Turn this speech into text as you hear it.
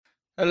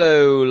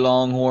Hello,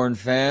 Longhorn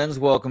fans.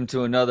 Welcome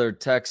to another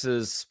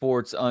Texas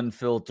Sports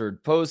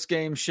Unfiltered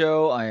postgame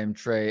show. I am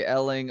Trey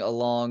Elling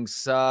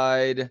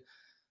alongside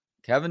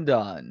Kevin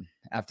Dunn.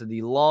 After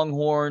the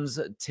Longhorns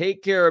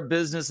take care of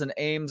business in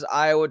Ames,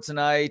 Iowa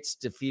tonight,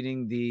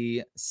 defeating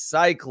the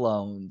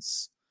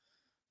Cyclones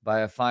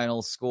by a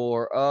final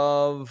score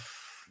of,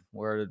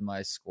 where did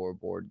my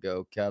scoreboard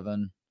go,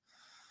 Kevin?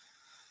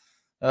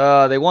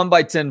 They won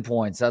by 10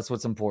 points. That's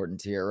what's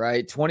important here,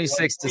 right?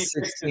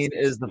 26-16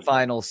 is the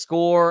final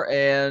score.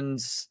 And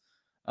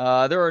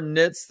there are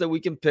nits that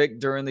we can pick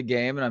during the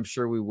game, and I'm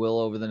sure we will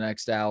over the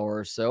next hour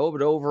or so.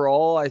 But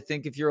overall, I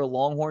think if you're a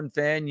Longhorn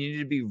fan, you need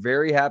to be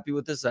very happy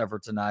with this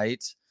effort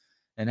tonight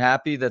and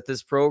happy that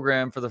this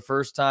program, for the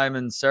first time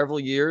in several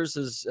years,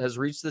 has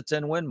reached the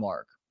 10-win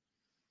mark.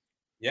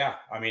 Yeah,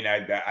 I mean,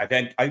 I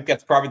think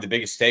that's probably the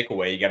biggest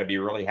takeaway. You got to be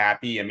really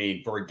happy. I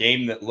mean, for a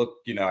game that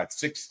looked, at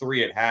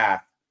 6-3 at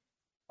half,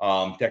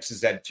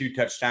 Texas had 2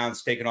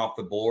 touchdowns taken off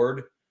the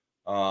board.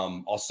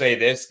 I'll say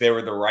this: they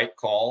were the right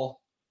call.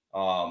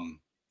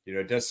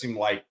 It does seem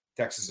like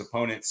Texas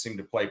opponents seem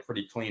to play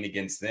pretty clean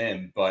against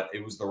them, but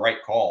it was the right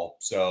call.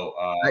 So,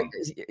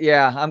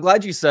 I'm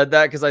glad you said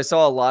that, because I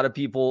saw a lot of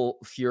people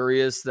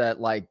furious that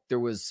there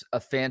was a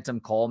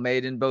phantom call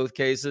made in both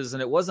cases,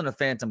 and it wasn't a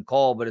phantom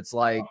call, but it's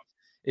like,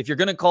 if you're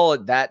going to call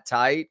it that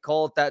tight,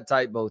 call it that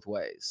tight both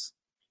ways.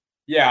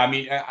 Yeah, I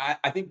mean,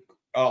 I think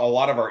a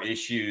lot of our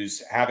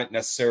issues haven't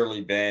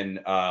necessarily been,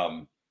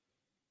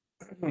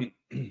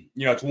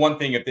 it's one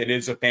thing if it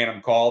is a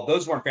phantom call.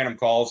 Those weren't phantom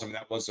calls. I mean,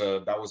 that was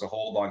a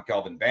hold on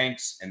Kelvin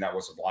Banks, and that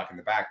was a block in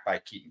the back by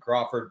Keaton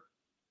Crawford.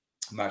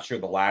 I'm not sure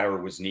the latter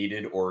was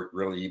needed, or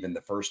really even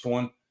the first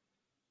one.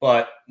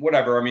 But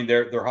whatever. I mean,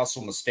 they're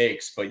hustle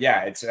mistakes. But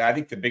yeah, I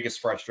think the biggest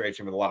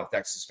frustration with a lot of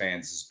Texas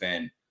fans has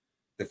been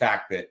the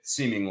fact that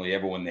seemingly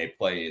everyone they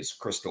play is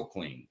crystal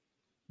clean.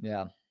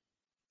 Yeah.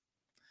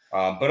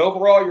 But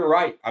overall, you're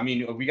right. I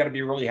mean, we got to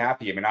be really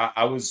happy. I mean,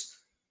 I was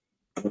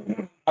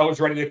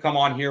ready to come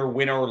on here,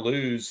 win or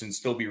lose, and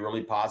still be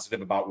really positive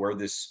about where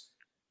this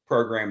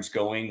program's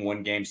going.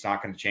 One game's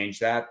not going to change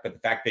that. But the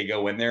fact they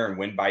go in there and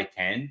win by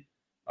 10,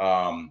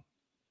 they're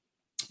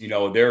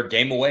a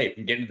game away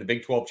from getting to the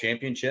Big 12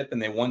 championship, and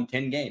they won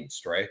 10 games,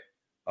 Trey.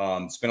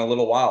 It's been a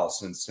little while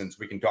since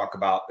we can talk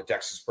about the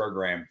Texas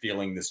program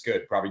feeling this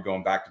good, probably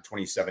going back to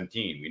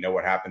 2017. We know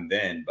what happened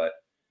then, but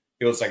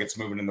feels like it's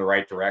moving in the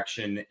right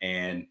direction,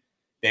 and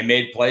they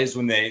made plays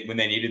when they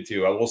needed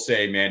to. I will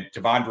say, man,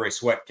 Tavondre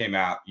Sweat came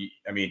out.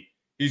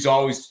 He's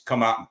always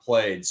come out and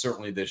played,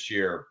 certainly this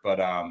year, but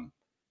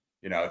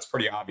it's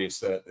pretty obvious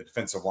that the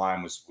defensive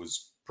line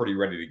was pretty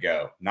ready to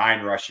go.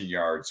 9 rushing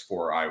yards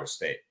for Iowa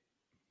State.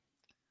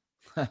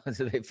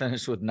 Did they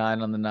finish with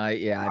 9 on the night?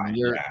 Yeah, I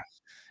mean,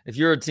 if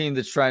you're a team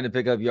that's trying to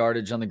pick up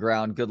yardage on the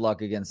ground, good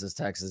luck against this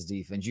Texas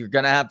defense. You're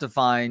going to have to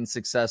find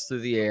success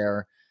through the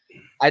air.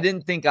 I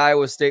didn't think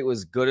Iowa State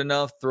was good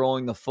enough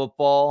throwing the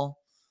football,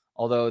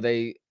 although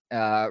they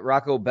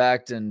Rocco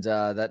Becht and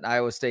that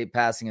Iowa State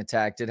passing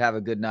attack did have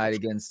a good night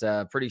against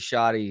a pretty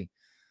shoddy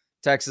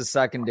Texas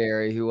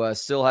secondary, who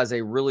still has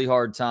a really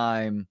hard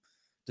time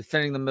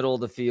defending the middle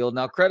of the field.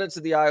 Now, credit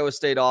to the Iowa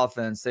State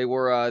offense. They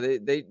were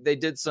they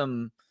did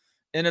some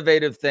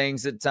innovative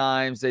things at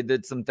times. They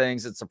did some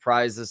things that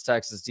surprised this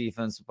Texas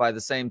defense. By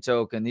the same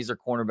token, these are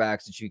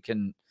cornerbacks that you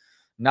can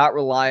not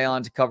rely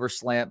on to cover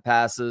slant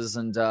passes,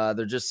 and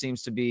there just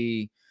seems to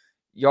be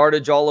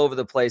yardage all over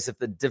the place. If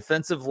the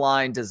defensive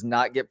line does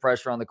not get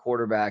pressure on the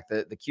quarterback,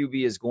 the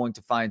QB is going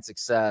to find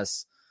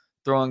success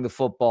throwing the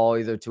football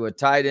either to a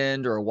tight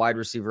end or a wide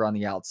receiver on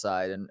the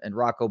outside. And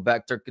Rocco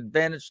Becht took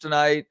advantage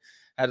tonight,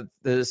 had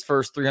his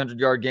first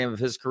 300-yard game of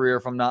his career,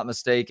 if I'm not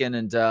mistaken,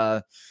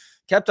 and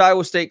kept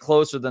Iowa State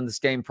closer than this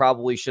game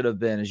probably should have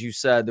been. As you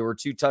said, there were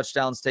 2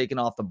 touchdowns taken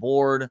off the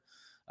board.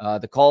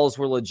 The calls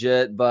were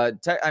legit,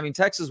 but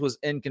Texas was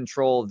in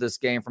control of this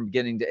game from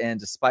beginning to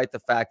end, despite the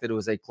fact that it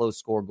was a close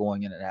score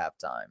going in at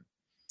halftime.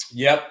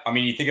 Yep. I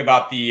mean, you think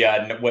about the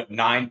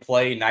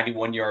 9-play,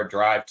 91-yard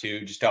drive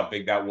too, just how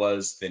big that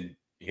was. Then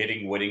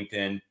hitting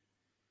Whittington.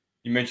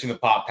 You mentioned the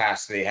pop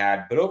pass they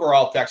had, but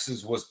overall,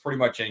 Texas was pretty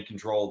much in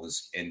control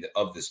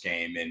of this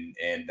game, and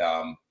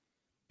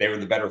they were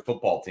the better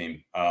football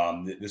team.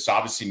 This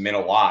obviously meant a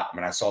lot. I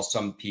mean, I saw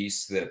some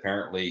piece that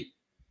apparently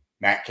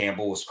Matt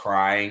Campbell was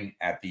crying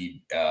at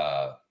the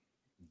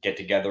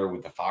get-together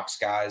with the Fox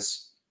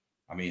guys.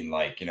 I mean,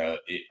 I think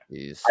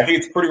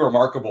it's pretty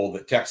remarkable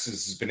that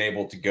Texas has been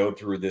able to go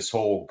through this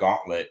whole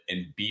gauntlet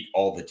and beat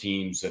all the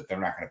teams that they're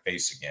not going to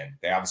face again.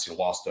 They obviously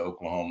lost to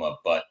Oklahoma,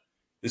 but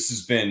this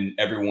has been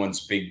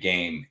everyone's big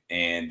game,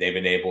 and they've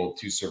been able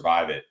to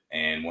survive it.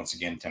 And once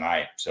again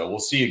tonight. So we'll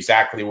see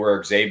exactly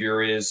where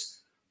Xavier is.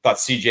 Thought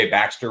C.J.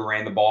 Baxter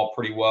ran the ball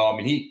pretty well. I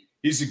mean,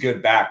 he's a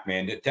good back,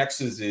 man.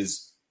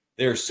 Texas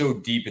they're so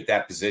deep at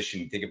that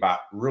position. Think about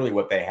really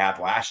what they had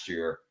last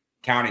year,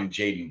 counting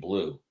Jaden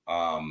Blue.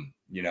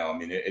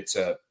 It's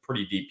a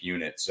pretty deep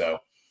unit. So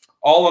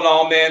all in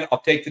all, man, I'll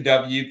take the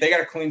W. They got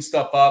to clean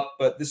stuff up,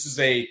 but this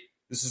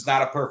is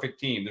not a perfect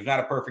team. There's not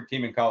a perfect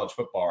team in college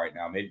football right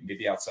now,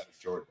 maybe outside of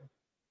Georgia.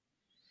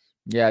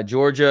 Yeah,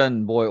 Georgia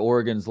and boy,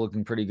 Oregon's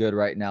looking pretty good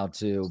right now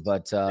too.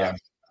 But Yeah.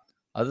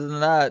 other than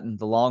that,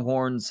 the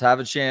Longhorns have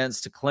a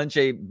chance to clinch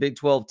a Big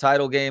 12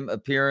 title game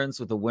appearance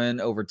with a win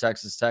over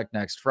Texas Tech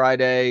next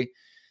Friday.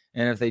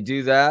 And if they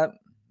do that,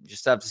 you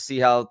just have to see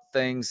how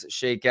things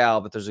shake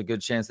out. But there's a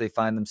good chance they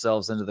find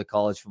themselves into the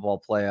college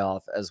football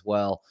playoff as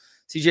well.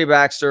 CJ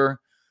Baxter,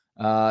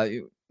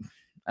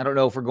 I don't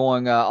know if we're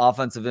going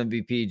offensive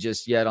MVP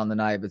just yet on the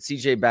night, but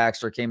CJ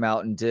Baxter came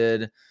out and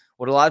did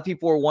what a lot of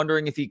people were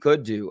wondering if he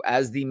could do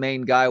as the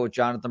main guy with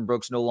Jonathan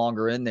Brooks no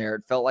longer in there.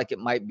 It felt like it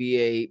might be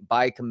a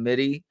by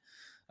committee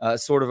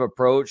sort of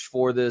approach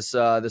for this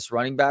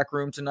running back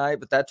room tonight,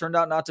 but that turned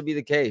out not to be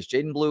the case.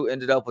 Jaden Blue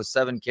ended up with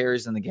 7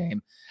 carries in the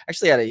game.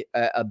 Actually had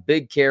a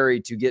big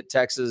carry to get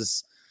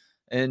Texas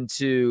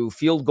into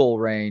field goal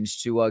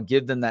range to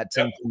give them that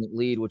 10-point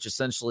lead, which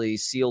essentially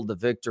sealed the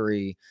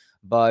victory.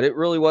 But it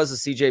really was a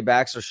CJ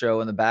Baxter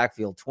show in the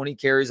backfield. 20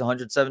 carries,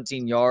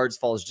 117 yards,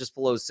 falls just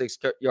below 6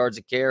 yards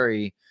a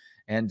carry.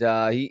 And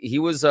he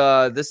was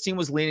this team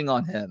was leaning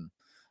on him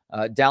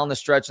down the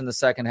stretch in the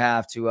second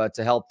half to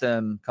help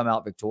them come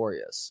out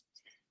victorious.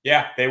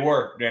 Yeah, they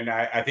were. And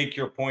I think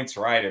your point's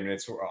right. I mean,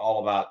 it's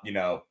all about,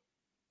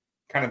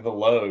 kind of the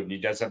load. And he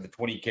does have the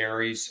 20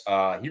 carries.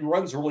 He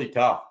runs really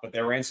tough, but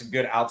they ran some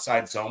good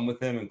outside zone with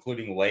him,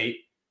 including late.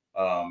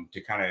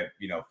 To kind of,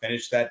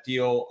 finish that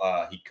deal.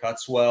 He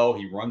cuts well.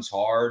 He runs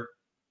hard.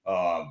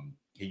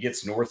 He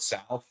gets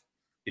north-south.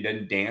 He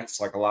didn't dance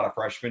like a lot of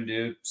freshmen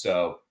do.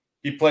 So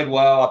he played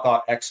well. I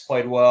thought X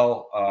played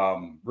well.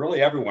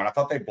 Really everyone. I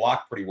thought they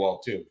blocked pretty well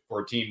too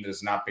for a team that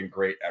has not been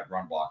great at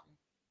run blocking.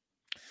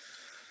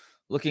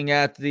 Looking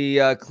at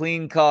the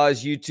Clean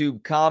Cause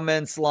YouTube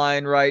comments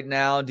line right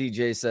now,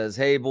 DJ says,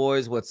 "Hey,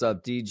 boys, what's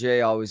up,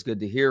 DJ? Always good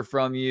to hear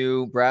from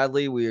you."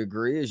 Bradley, we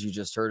agree, as you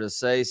just heard us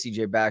say.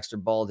 CJ Baxter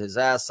balled his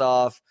ass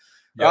off.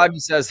 Yep. Rodney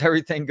says,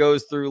 everything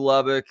goes through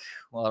Lubbock.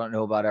 Well, I don't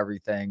know about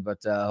everything, but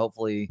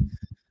hopefully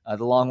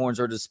the Longhorns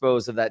are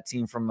disposed of that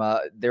team from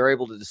they're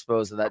able to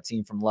dispose of that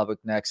team from Lubbock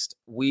next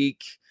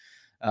week.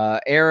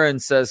 Aaron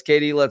says,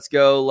 Katie, let's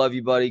go. Love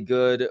you, buddy.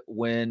 Good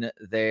win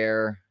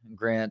there.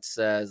 Grant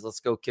says, let's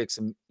go kick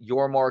some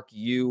your mark,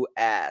 you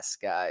ass,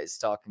 guys.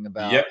 Talking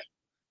about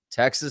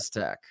Texas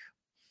Tech.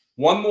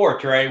 One more,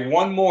 Trey.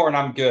 One more, and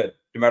I'm good.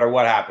 No matter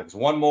what happens.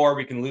 One more,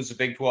 we can lose the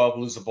Big 12,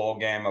 lose a bowl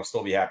game. I'll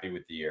still be happy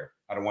with the year.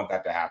 I don't want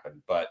that to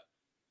happen. But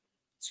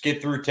let's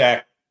get through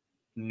Tech.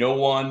 No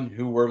one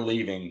who we're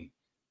leaving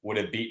would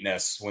have beaten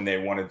us when they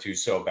wanted to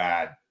so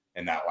bad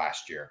in that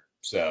last year.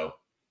 So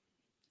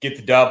get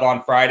the dub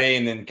on Friday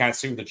and then kind of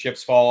see where the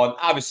chips fall. And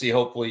obviously,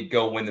 hopefully,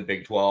 go win the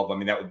Big 12. I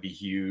mean, that would be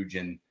huge.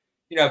 And,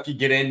 if you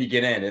get in, you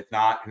get in. If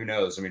not, who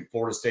knows? I mean,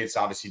 Florida State's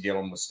obviously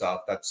dealing with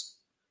stuff. That's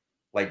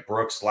like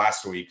Brooks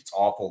last week. It's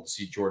awful to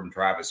see Jordan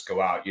Travis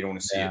go out. You don't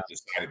want to see it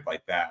decided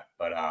like that.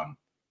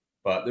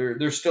 But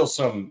there's still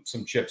some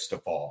chips to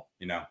fall,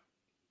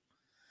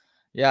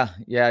 Yeah,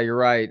 you're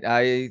right.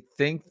 I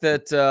think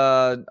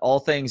that all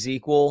things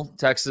equal,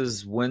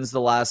 Texas wins the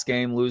last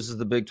game, loses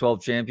the Big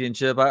 12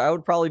 championship. I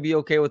would probably be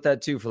okay with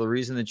that too, for the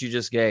reason that you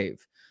just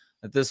gave.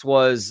 That this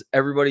was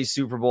everybody's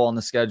Super Bowl on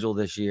the schedule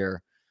this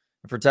year.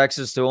 And for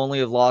Texas to only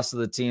have lost to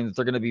the team that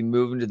they're going to be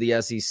moving to the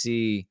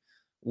SEC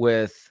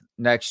with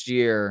next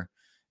year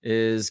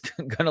is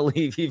going to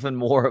leave even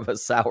more of a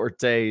sour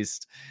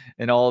taste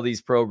in all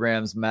these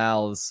programs'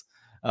 mouths.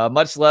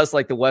 Much less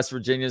like the West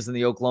Virginias and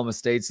the Oklahoma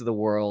States of the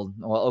world.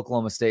 Well,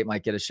 Oklahoma State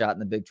might get a shot in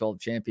the Big 12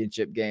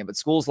 championship game, but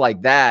schools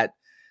like that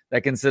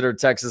consider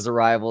Texas a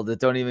rival that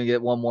don't even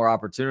get one more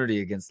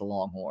opportunity against the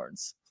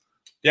Longhorns.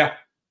 Yeah.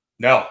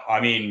 No, I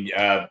mean,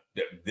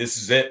 this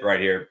is it right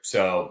here.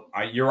 So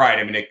you're right.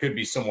 I mean, it could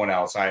be someone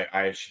else.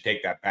 I should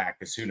take that back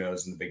because who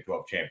knows in the Big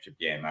 12 championship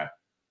game.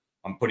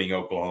 I'm putting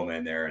Oklahoma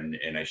in there,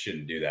 and I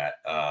shouldn't do that.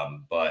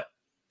 But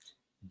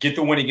get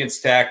the win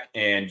against Tech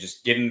and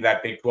just get into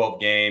that Big 12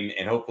 game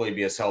and hopefully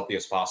be as healthy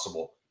as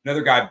possible.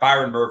 Another guy,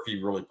 Byron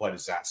Murphy, really played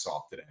his ass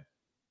off today.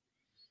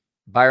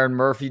 Byron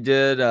Murphy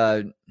did.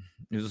 It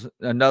was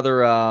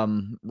another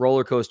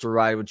roller coaster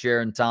ride with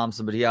Jaron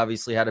Thompson, but he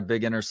obviously had a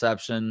big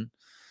interception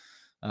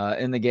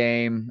in the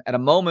game at a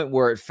moment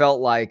where it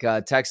felt like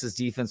Texas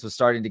defense was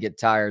starting to get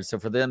tired. So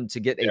for them to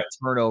get a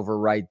turnover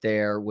right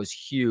there was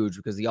huge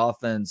because the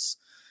offense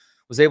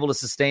was able to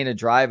sustain a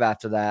drive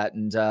after that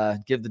and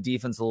give the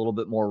defense a little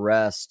bit more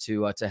rest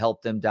to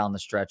help them down the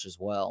stretch as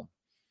well.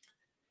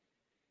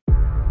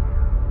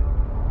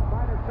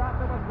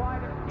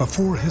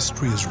 Before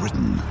history is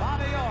written,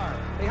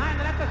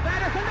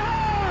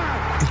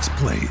 it's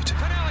played.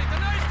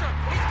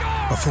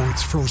 Before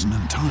it's frozen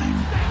in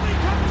time,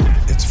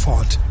 it's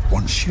fought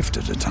one shift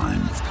at a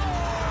time.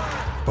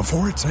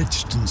 Before it's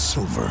etched in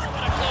silver,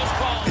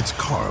 it's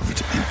carved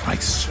in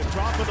ice.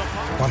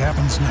 What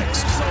happens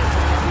next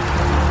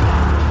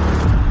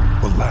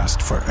will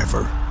last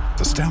forever.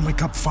 The Stanley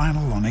Cup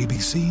Final on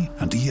ABC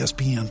and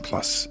ESPN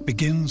Plus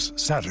begins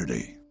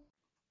Saturday.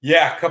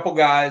 Yeah, a couple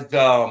guys.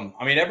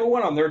 I mean,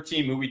 everyone on their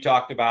team who we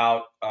talked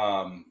about,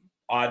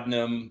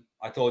 Odnum,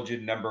 I told you,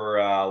 number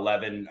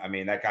 11. I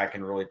mean, that guy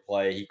can really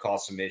play. He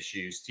caused some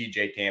issues.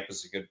 TJ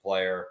Tampa's a good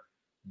player.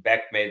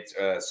 Beck made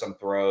some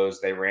throws.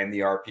 They ran the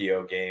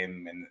RPO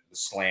game and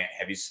the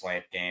heavy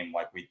slant game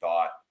like we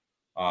thought.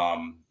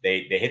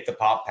 They hit the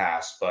pop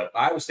pass, but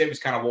Iowa State was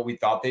kind of what we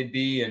thought they'd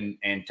be,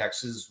 and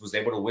Texas was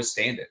able to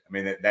withstand it. I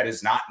mean, that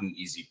is not an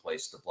easy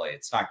place to play.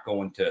 It's not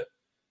going to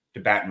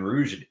Baton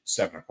Rouge at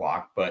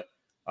 7:00, but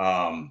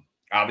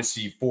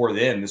obviously for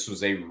them, this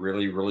was a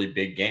really, really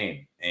big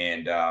game.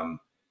 And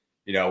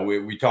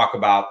we talk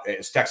about,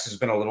 has Texas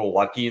been a little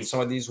lucky in some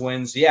of these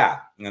wins? Yeah.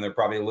 And they're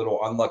probably a little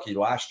unlucky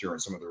last year in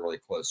some of the really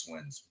close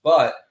wins.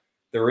 But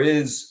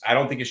I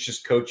don't think it's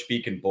just coach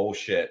speak and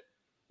bullshit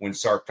when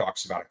Sark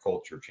talks about a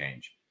culture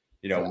change.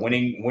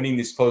 Winning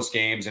these close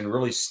games and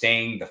really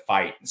staying the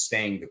fight and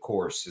staying the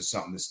course is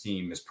something this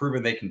team has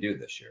proven they can do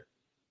this year.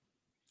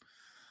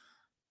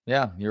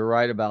 Yeah, you're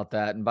right about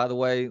that. And by the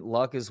way,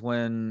 luck is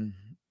when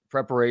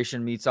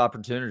preparation meets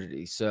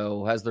opportunity.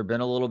 So has there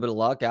been a little bit of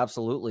luck?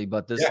 Absolutely.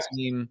 But this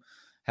team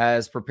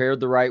has prepared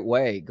the right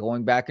way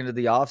going back into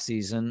the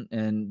offseason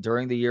and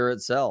during the year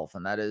itself.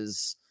 And that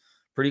is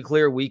pretty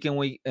clear week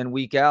in,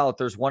 week out.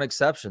 There's one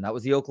exception. That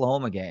was the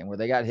Oklahoma game where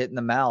they got hit in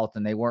the mouth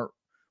and they weren't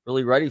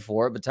really ready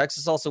for it. But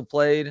Texas also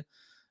played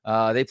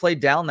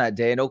down that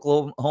day, and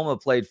Oklahoma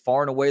played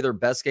far and away their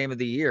best game of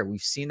the year.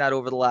 We've seen that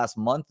over the last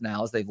month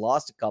now as they've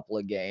lost a couple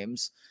of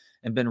games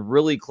and been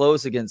really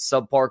close against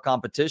subpar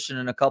competition,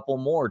 and a couple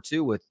more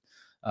too with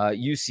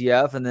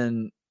UCF and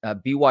then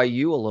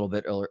BYU a little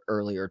bit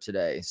earlier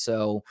today.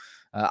 So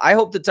I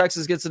hope that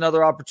Texas gets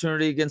another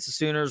opportunity against the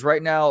Sooners.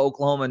 Right now,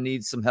 Oklahoma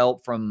needs some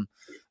help from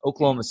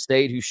Oklahoma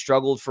State, who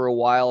struggled for a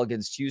while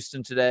against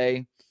Houston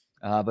today.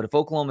 But if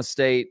Oklahoma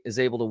State is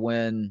able to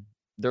win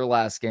their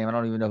last game, I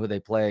don't even know who they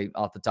play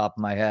off the top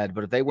of my head,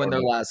 but if they win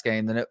their last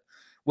game, then it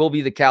will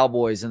be the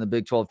Cowboys in the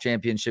Big 12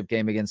 championship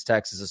game against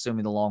Texas,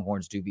 assuming the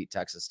Longhorns do beat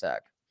Texas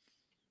Tech.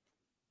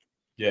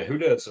 Yeah, who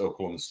does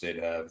Oklahoma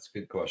State have? It's a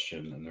good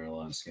question in their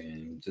last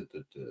game.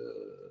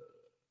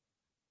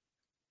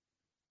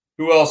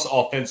 Who else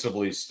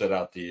offensively stood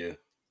out to you?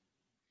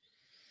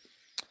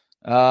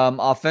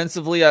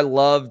 Offensively, I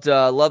loved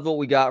what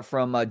we got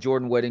from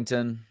Jordan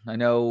Whittington. I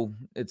know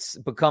it's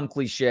become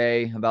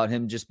cliche about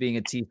him just being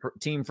a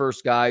team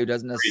first guy who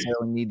doesn't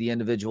necessarily need the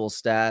individual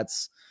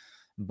stats,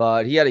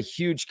 but he had a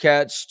huge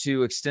catch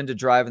to extend a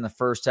drive in the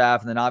first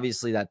half. And then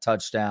obviously that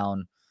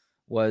touchdown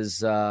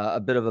was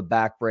a bit of a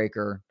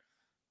backbreaker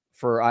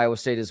for Iowa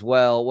State as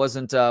well.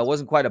 Wasn't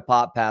quite a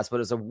pop pass, but it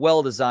was a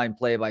well-designed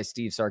play by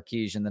Steve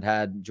Sarkisian that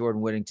had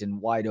Jordan Whittington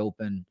wide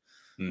open,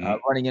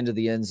 running into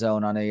the end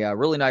zone on a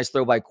really nice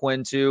throw by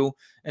Quinn too.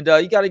 And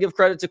you got to give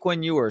credit to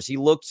Quinn Ewers. He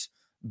looked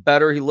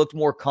better. He looked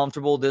more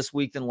comfortable this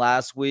week than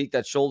last week.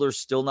 That shoulder's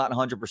still not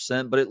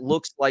 100%, but it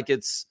looks like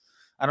it's,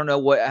 I don't know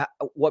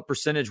what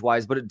percentage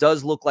wise, but it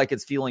does look like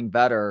it's feeling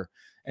better.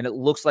 And it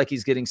looks like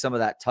he's getting some of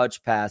that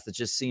touch pass that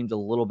just seemed a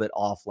little bit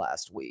off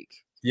last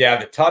week. Yeah,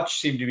 the touch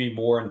seemed to be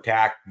more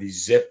intact. The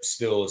zip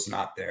still is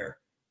not there.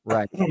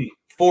 Right.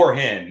 For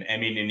him. I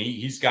mean, and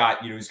he's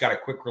got a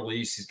quick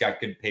release. He's got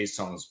good pace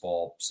on his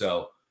ball.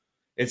 So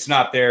it's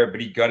not there, but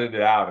he gutted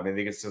it out. I mean, I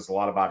think it says a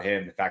lot about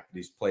him, the fact that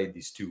he's played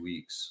these 2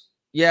 weeks.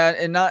 Yeah,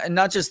 and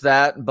not just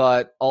that,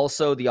 but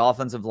also the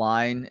offensive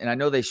line. And I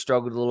know they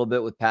struggled a little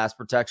bit with pass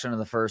protection in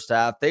the first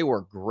half. They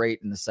were great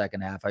in the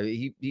second half.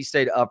 He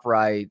stayed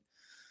upright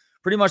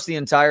pretty much the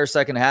entire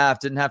second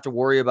half, didn't have to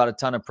worry about a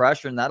ton of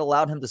pressure, and that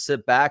allowed him to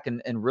sit back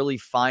and really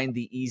find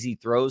the easy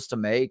throws to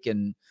make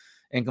and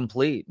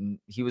complete. And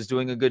he was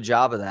doing a good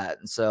job of that.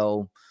 And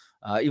so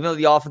even though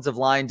the offensive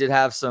line did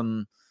have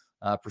some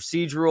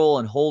procedural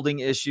and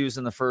holding issues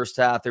in the first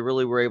half, they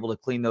really were able to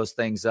clean those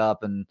things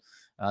up. And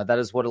that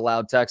is what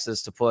allowed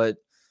Texas to put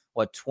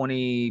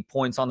 20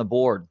 points on the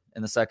board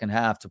in the second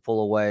half to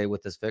pull away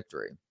with this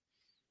victory.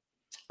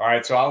 All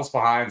right. So I was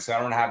behind, so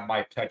I don't have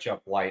my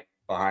touch-up light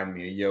behind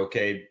me. Are you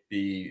okay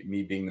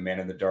me being the man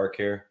in the dark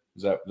here?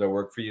 Does that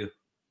work for you?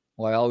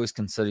 Well, I always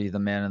consider you the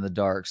man in the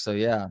dark. So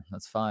yeah,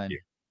 that's fine.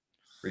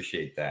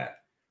 Appreciate that.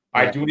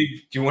 All right. Do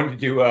you want to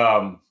do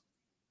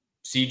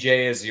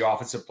CJ as the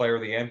offensive player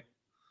of the game?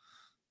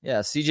 Yeah,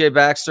 CJ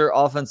Baxter,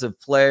 offensive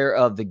player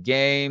of the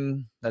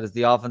game. That is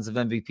the offensive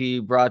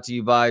MVP, brought to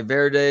you by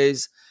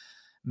Verde's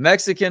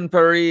Mexican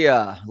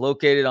Parrilla,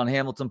 located on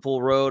Hamilton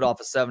Pool Road off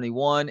of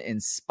 71 in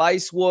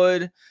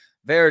Spicewood.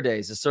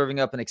 Verde's is serving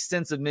up an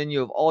extensive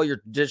menu of all your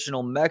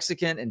traditional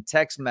Mexican and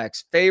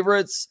Tex-Mex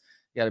favorites.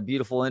 You got a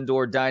beautiful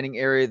indoor dining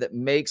area that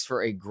makes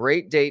for a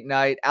great date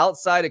night.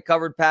 Outside, a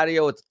covered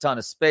patio with a ton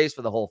of space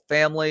for the whole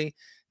family.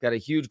 Got a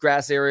huge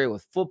grass area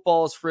with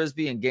footballs,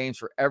 frisbee, and games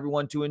for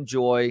everyone to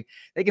enjoy.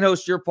 They can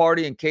host your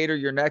party and cater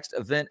your next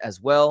event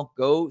as well.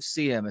 Go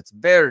see him. It's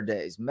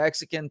Verde's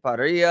Mexican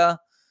Parrilla.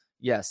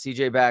 Yes,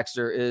 CJ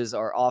Baxter is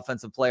our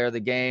offensive player of the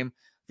game.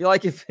 I feel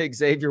like if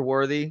Xavier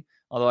Worthy,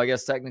 although I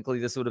guess technically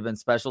this would have been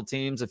special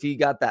teams, if he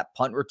got that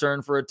punt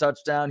return for a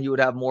touchdown, he would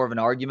have more of an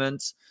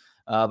argument.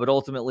 But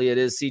ultimately, it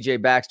is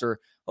CJ Baxter.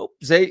 Hope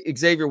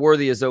Xavier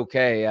Worthy is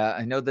okay.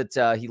 I know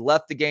that he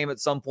left the game at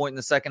some point in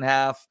the second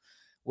half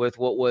with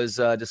what was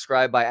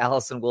described by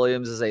Allison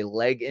Williams as a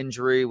leg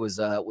injury,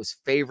 was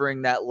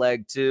favoring that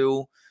leg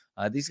too.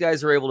 These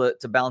guys are able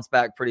to bounce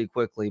back pretty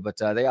quickly, but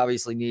they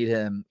obviously need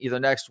him either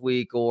next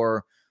week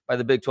or by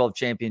the Big 12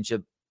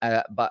 championship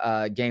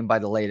game by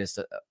the latest,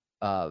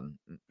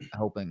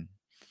 hoping.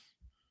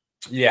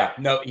 Yeah,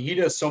 no, he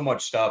does so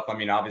much stuff. I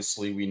mean,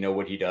 obviously we know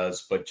what he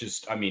does, but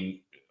just, I mean,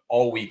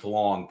 all week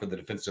long for the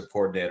defensive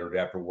coordinator to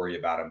have to worry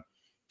about him.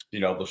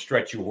 They'll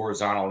stretch you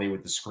horizontally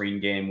with the screen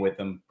game with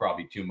him,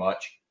 probably too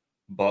much.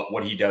 But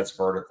what he does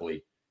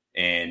vertically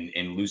and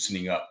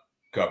loosening up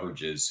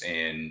coverages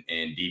and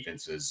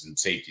defenses and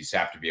safeties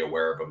have to be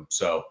aware of him.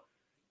 So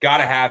got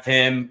to have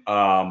him.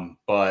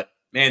 But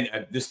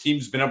man, this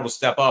team's been able to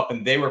step up,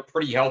 and they were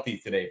pretty healthy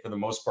today for the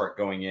most part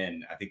going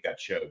in. I think that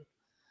showed.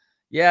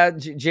 Yeah,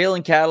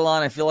 Jalen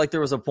Catalon, I feel like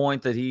there was a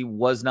point that he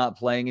was not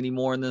playing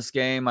anymore in this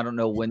game. I don't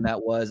know when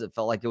that was. It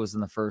felt like it was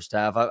in the first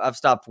half. I've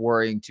stopped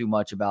worrying too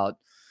much about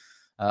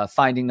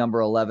finding number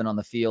 11 on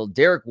the field.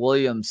 Derek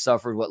Williams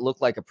suffered what looked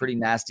like a pretty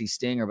nasty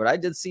stinger, but I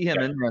did see him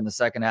in there in the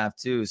second half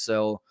too.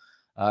 So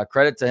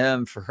credit to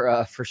him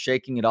for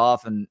shaking it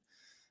off and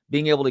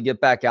being able to get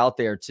back out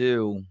there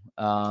too.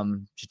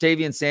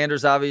 Jatavian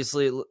Sanders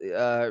obviously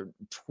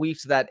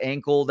tweaked that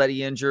ankle that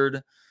he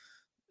injured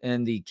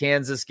in the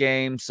Kansas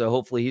game. So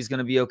hopefully he's going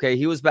to be okay.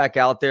 He was back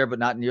out there, but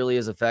not nearly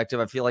as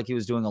effective. I feel like he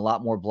was doing a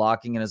lot more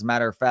blocking. And as a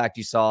matter of fact,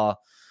 you saw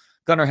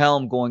Gunnar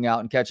Helm going out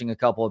and catching a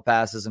couple of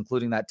passes,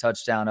 including that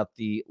touchdown up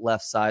the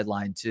left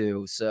sideline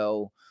too.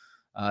 So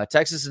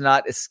Texas did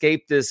not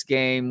escape this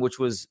game, which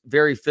was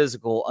very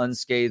physical,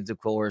 unscathed, of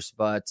course,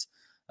 but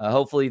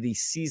hopefully the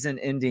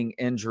season-ending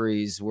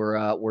injuries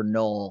were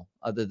null,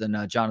 other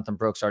than Jonathan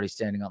Brooks already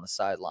standing on the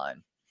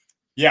sideline.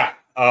 Yeah.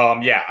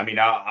 I mean,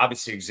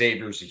 obviously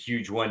Xavier's a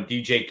huge one.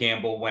 DJ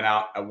Campbell went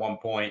out at one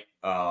point.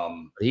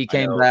 He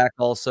came back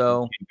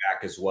also. He came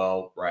back as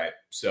well. Right.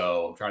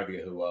 So I'm trying to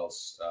think of who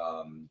else.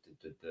 I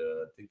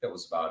think that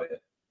was about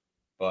it.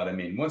 But I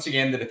mean, once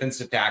again, the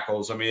defensive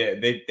tackles, I mean,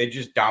 they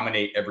just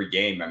dominate every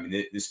game. I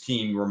mean, this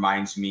team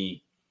reminds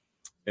me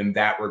in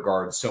that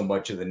regard so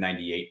much of the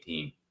 98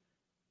 team,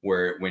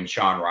 when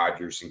Sean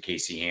Rogers and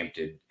Casey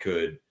Hampton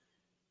could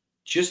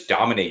just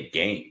dominate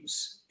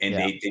games. And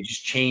they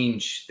just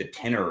change the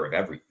tenor of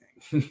everything,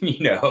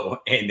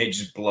 and they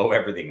just blow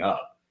everything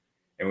up.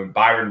 And when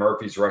Byron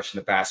Murphy's rushing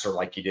the passer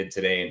like he did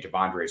today, and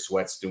Javondre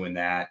Sweat's doing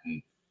that,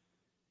 and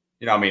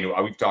I mean,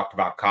 we've talked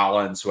about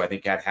Collins, who I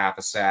think had half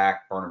a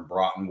sack, Vernon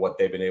Broughton, what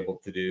they've been able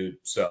to do.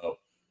 So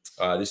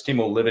this team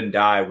will live and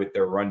die with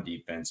their run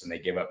defense, and they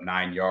give up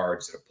 9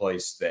 yards at a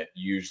place that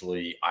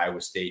usually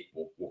Iowa State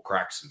will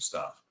crack some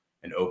stuff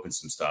and open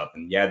some stuff.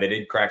 And yeah, they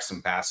did crack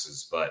some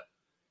passes, but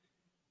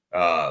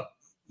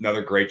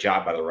another great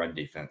job by the run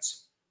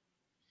defense.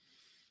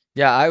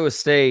 Yeah, Iowa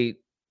State,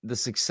 the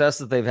success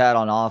that they've had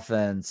on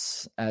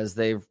offense as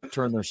they've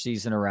turned their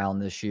season around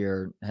this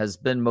year has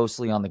been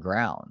mostly on the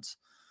ground.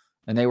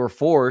 And they were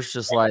forced,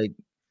 just like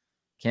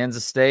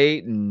Kansas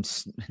State and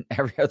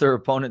every other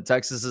opponent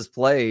Texas has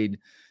played,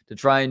 to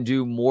try and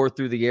do more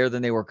through the air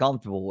than they were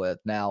comfortable with.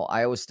 Now,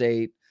 Iowa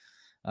State,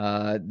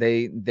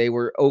 they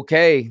were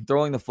okay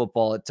throwing the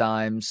football at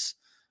times.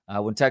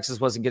 When Texas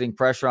wasn't getting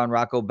pressure on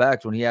Rocco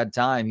Becht, when he had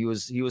time, he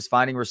was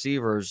finding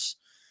receivers.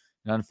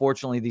 And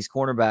unfortunately, these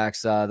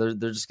cornerbacks,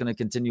 they're just going to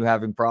continue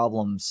having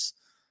problems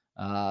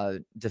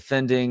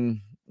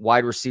defending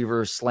wide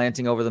receivers,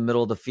 slanting over the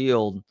middle of the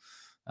field.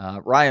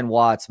 Ryan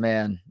Watts,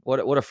 man,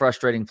 what a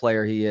frustrating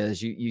player he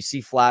is. You see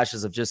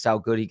flashes of just how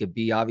good he could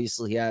be.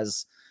 Obviously, he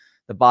has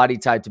the body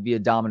type to be a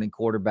dominant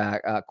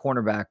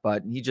cornerback,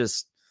 but he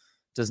just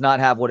does not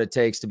have what it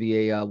takes to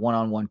be a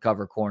one-on-one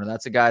cover corner.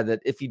 That's a guy that,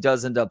 if he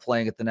does end up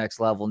playing at the next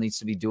level, needs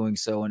to be doing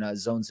so in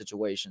zone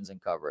situations and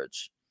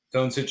coverage.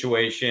 Zone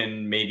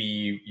situation,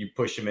 maybe you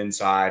push him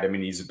inside. I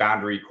mean, he's a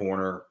boundary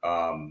corner.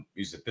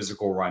 He's a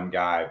physical run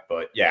guy.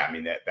 But, yeah, I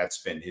mean, that's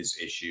been his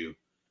issue.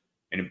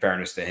 And in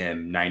fairness to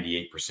him,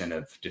 98%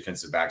 of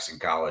defensive backs in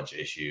college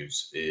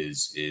issues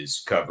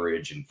is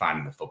coverage and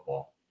finding the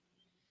football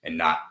and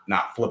not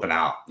flipping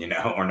out,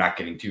 or not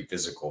getting too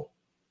physical.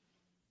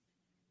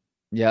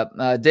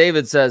 Yep.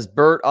 David says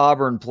Bert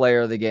Auburn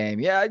player of the game.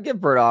 Yeah, I'd give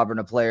Bert Auburn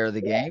a player of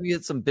the game. He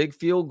had some big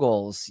field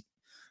goals,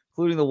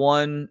 including the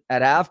one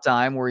at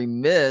halftime where he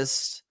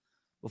missed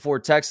before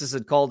Texas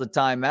had called a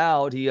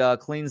timeout. He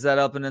cleans that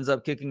up and ends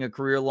up kicking a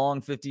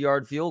career-long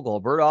 50-yard field goal.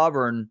 Bert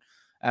Auburn,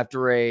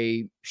 after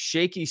a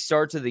shaky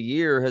start to the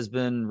year, has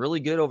been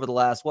really good over the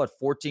last,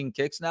 14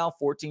 kicks now?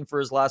 14 for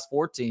his last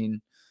 14,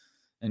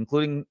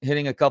 including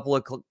hitting a couple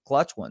of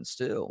clutch ones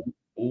too.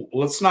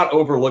 Let's not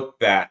overlook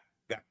that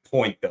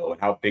point, though, and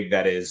how big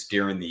that is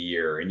during the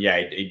year. And yeah,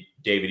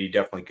 David, he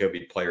definitely could be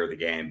player of the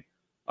game.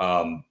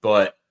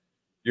 But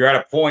you're at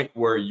a point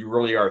where you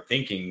really are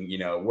thinking,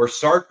 where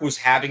Sark was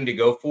having to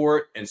go for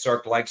it, and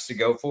Sark likes to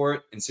go for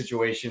it in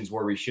situations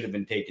where we should have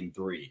been taking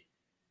 3.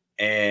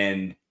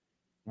 And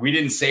we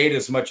didn't say it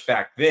as much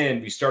back then.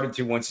 We started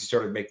to once he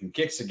started making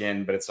kicks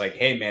again, but it's like,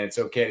 hey, man, it's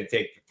okay to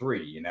take the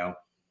 3,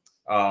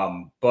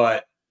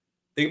 But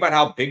think about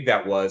how big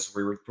that was.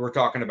 We're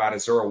talking about,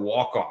 is there a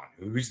walk-on?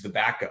 Who's the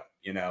backup?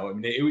 I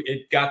mean,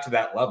 it got to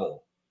that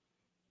level.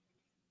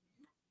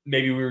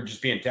 maybe we were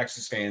just being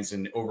Texas fans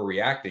and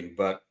overreacting,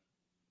 but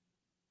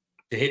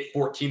to hit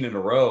 14 in a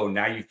row,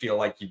 now you feel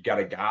like you've got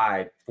a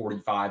guy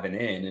 45 and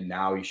in, and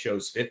now he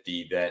shows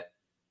 50 that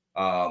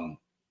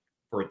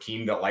for a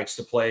team that likes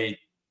to play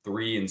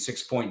 3 and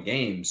 6 point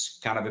games,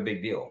 kind of a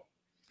big deal.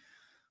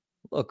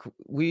 Look,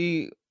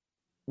 we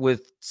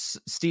with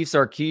Steve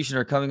Sarkisian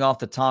are coming off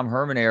the Tom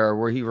Herman era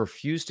where he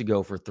refused to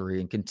go for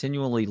 3 and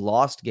continually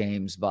lost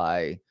games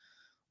by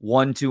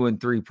 1, 2, and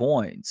 3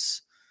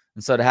 points.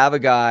 And so to have a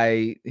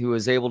guy who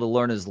is able to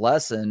learn his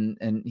lesson,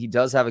 and he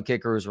does have a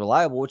kicker who's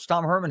reliable, which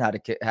Tom Herman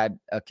had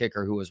a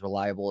kicker who was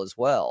reliable as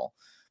well.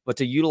 But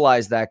to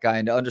utilize that guy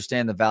and to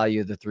understand the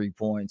value of the 3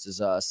 points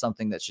is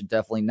something that should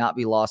definitely not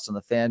be lost on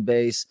the fan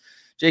base.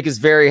 Jake is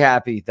very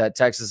happy that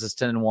Texas is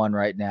 10-1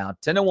 right now.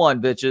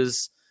 10-1,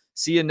 bitches.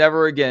 See you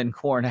never again,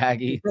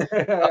 Cornhaggy.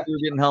 You're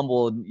getting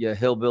humbled, you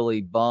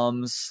hillbilly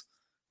bums.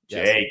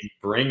 Jake, yes.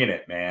 Bringing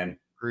it, man.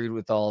 Agreed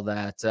with all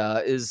that.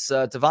 Is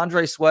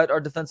Devondre Sweat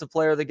our defensive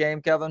player of the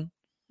game, Kevin?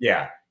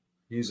 Yeah,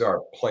 he's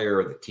our player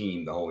of the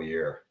team the whole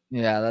year.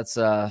 Yeah, that's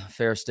a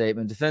fair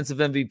statement. Defensive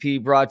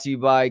MVP brought to you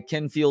by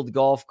Kenfield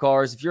Golf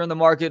Cars. If you're in the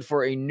market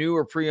for a new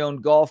or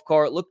pre-owned golf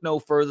cart, look no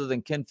further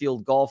than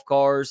Kenfield Golf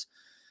Cars.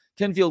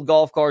 Kenfield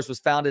Golf Cars was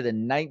founded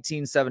in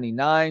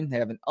 1979. They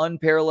have an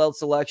unparalleled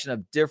selection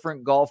of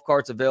different golf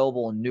carts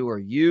available in new or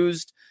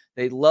used.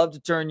 They'd love to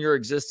turn your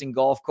existing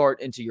golf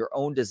cart into your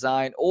own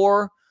design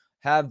or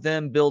have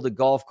them build a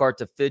golf cart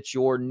to fit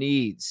your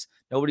needs.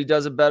 Nobody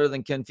does it better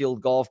than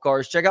Kenfield Golf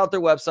Cars. Check out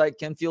their website,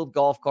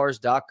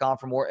 kenfieldgolfcars.com,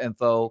 for more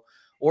info,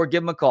 or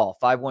give them a call,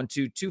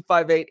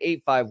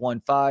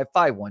 512-258-8515,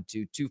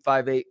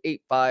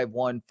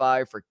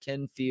 512-258-8515 for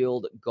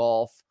Kenfield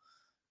Golf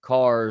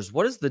Cars.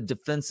 What is the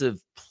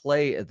defensive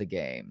play of the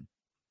game?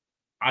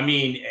 I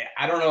mean,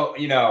 I don't know.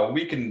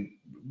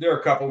 There are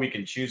a couple we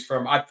can choose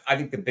from. I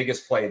think the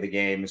biggest play of the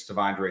game is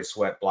Devondre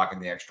Sweat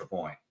blocking the extra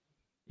point.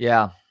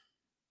 Yeah.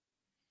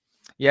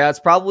 Yeah, it's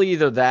probably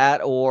either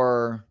that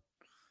or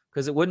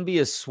because it wouldn't be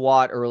a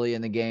swat early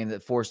in the game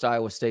that forced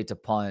Iowa State to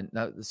punt.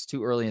 No, it's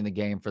too early in the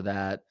game for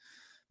that.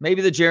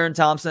 Maybe the Jaron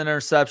Thompson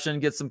interception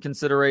gets some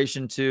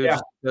consideration too,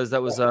 just because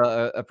that was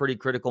a pretty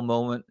critical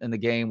moment in the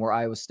game where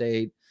Iowa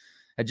State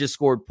had just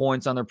scored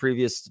points on their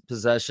previous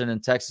possession,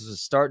 and Texas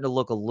was starting to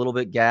look a little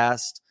bit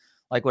gassed,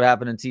 like what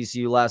happened in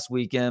TCU last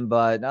weekend.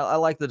 But I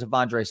like the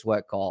Devondre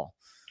Sweat call.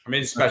 I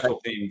mean,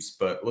 special teams,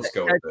 but let's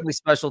go with it.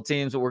 Special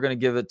teams, but we're going to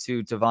give it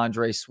to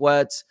Devondre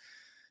Sweat.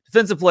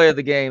 Defensive play of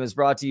the game is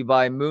brought to you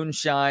by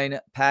Moonshine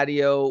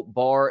Patio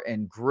Bar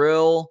and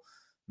Grill.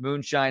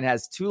 Moonshine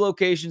has 2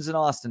 locations in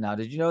Austin now.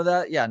 Did you know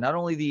that? Yeah, not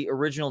only the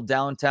original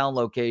downtown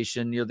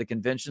location near the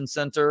convention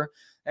center,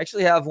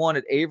 actually have one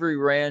at Avery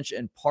Ranch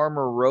and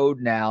Palmer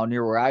Road now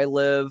near where I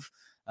live.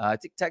 I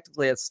think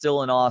technically it's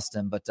still in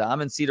Austin, but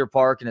I'm in Cedar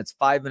Park and it's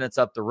 5 minutes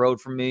up the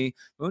road from me.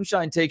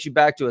 Moonshine takes you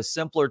back to a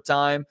simpler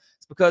time.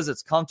 It's because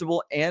it's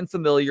comfortable and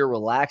familiar,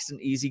 relaxed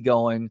and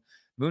easygoing.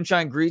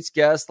 Moonshine greets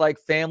guests like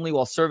family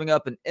while serving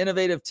up an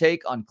innovative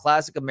take on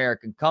classic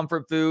American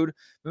comfort food.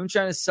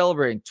 Moonshine is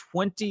celebrating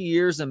 20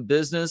 years in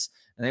business,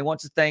 and they want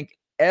to thank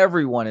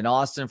everyone in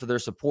Austin for their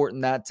support in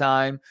that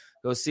time.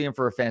 Go see them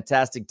for a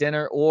fantastic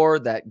dinner or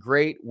that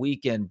great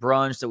weekend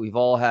brunch that we've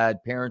all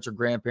had parents or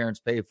grandparents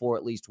pay for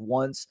at least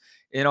once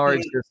in our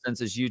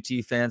existence as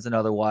UT fans and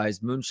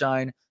otherwise.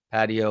 Moonshine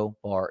Patio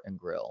Bar and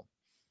Grill.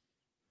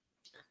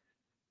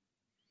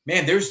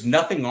 Man, there's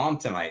nothing on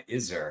tonight,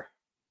 is there?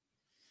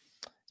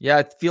 Yeah,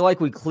 I feel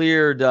like we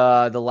cleared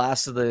the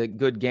last of the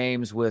good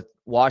games with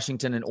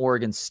Washington and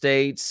Oregon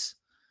State,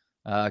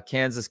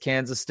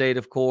 Kansas State,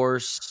 of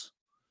course.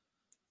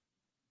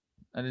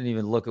 I didn't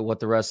even look at what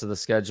the rest of the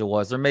schedule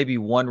was. There may be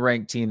one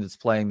ranked team that's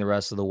playing the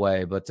rest of the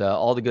way, but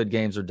all the good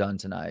games are done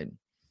tonight.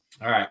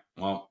 All right.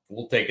 Well,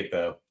 we'll take it,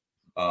 though.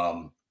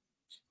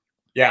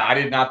 Yeah, I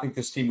did not think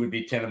this team would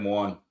be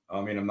 10-1.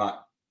 I mean, I'm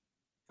not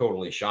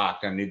totally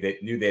shocked. I knew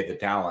they had the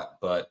talent,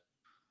 but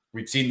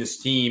we've seen this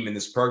team and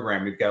this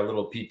program. We've got a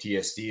little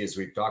PTSD, as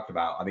we've talked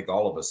about. I think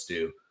all of us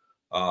do.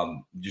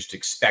 Just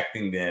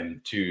expecting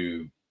them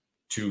to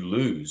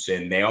lose,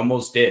 and they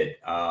almost did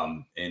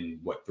in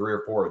 3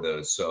 or 4 of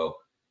those. So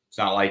it's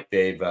not like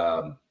they've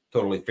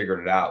totally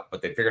figured it out,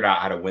 but they figured out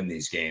how to win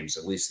these games,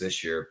 at least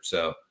this year.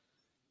 So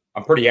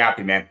I'm pretty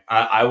happy, man.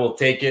 I will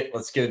take it.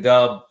 Let's get a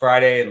dub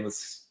Friday and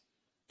let's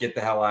get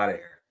the hell out of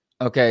here.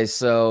 Okay,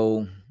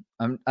 so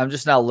I'm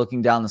just now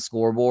looking down the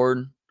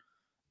scoreboard.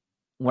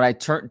 When I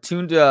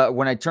turned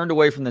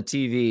away from the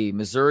TV,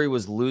 Missouri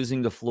was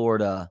losing to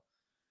Florida,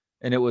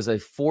 and it was a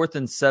 4th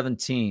and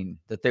 17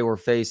 that they were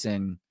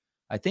facing,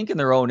 I think in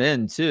their own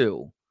end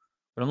too.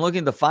 But I'm looking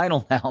at the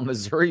final now.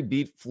 Missouri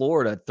beat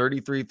Florida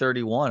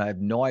 33-31. I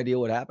have no idea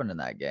what happened in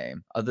that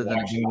game other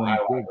than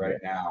right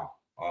now.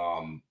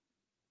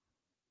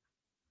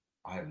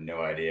 I have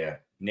no idea.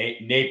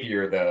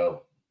 Napier,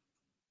 though.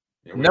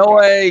 No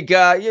way,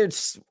 guy. You're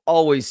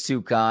always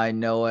too kind.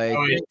 No way.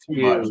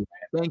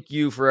 Thank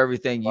you for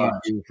everything you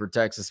do for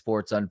Texas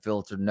Sports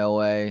Unfiltered. No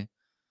way.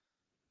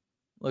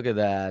 Look at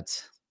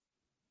that.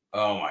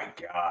 Oh my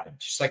God.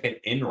 Just like an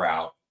in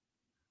route.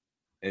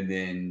 and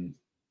then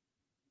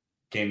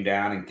came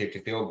down and kicked a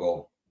field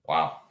goal.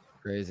 Wow.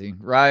 Crazy.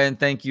 Ryan,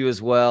 thank you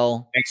as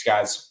well. Thanks,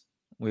 guys.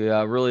 We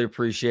really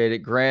appreciate it.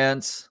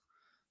 Grant,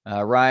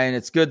 Ryan,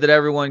 it's good that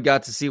everyone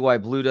got to see why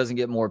Blue doesn't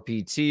get more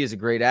PT. He's a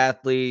great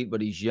athlete, but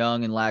he's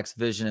young and lacks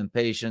vision and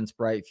patience.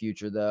 Bright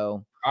future,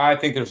 though. I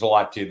think there's a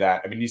lot to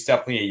that. I mean, he's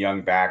definitely a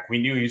young back. We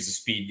knew he was a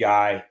speed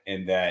guy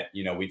and that,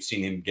 we've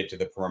seen him get to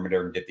the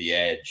perimeter and get the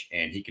edge,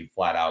 and he can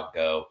flat out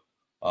go.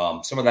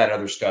 Some of that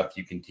other stuff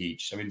you can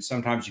teach. I mean,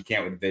 sometimes you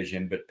can't with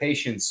vision, but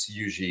patience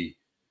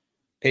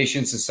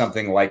is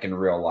something like in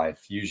real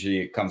life. Usually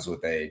it comes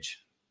with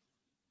age.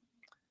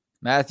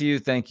 Matthew,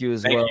 thank you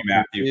as well. Thank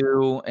you,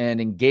 Matthew. And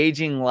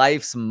engaging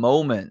life's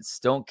moments.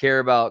 Don't care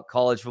about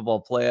college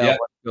football playoff. Yep.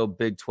 Let's go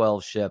Big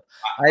 12 ship.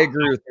 I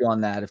agree with you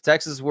on that. If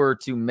Texas were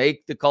to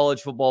make the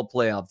college football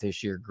playoff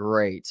this year,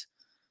 great.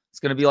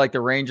 It's going to be like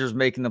the Rangers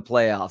making the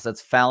playoffs.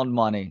 That's found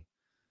money.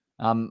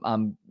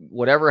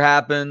 Whatever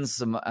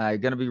happens, I'm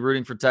going to be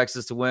rooting for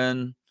Texas to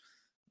win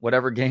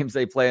whatever games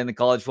they play in the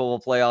college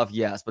football playoff.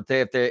 Yes, but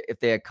if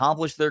they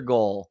accomplish their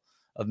goal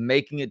of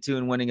making it to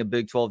and winning a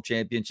Big 12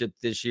 championship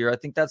this year, I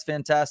think that's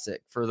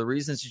fantastic for the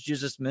reasons that you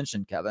just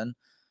mentioned, Kevin.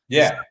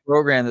 Yeah, this is a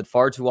program that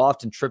far too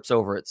often trips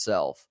over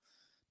itself,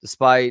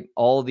 despite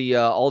all the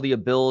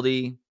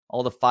ability,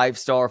 all the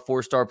 5-star,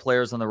 4-star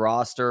players on the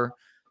roster,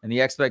 and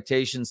the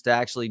expectations to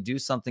actually do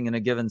something in a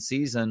given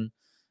season.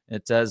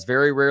 It has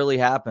very rarely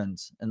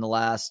happened in the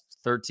last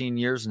 13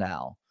 years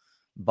now.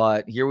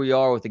 But here we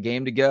are with a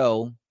game to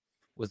go.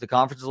 Was the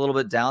conference a little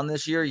bit down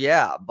this year?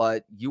 Yeah,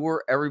 but you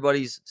were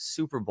everybody's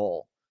Super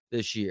Bowl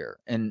this year.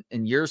 And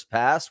in years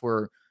past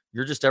where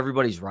you're just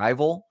everybody's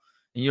rival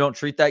and you don't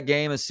treat that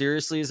game as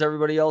seriously as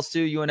everybody else do,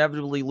 you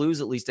inevitably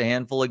lose at least a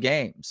handful of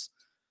games.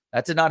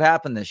 That did not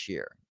happen this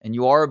year. And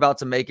you are about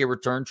to make a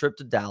return trip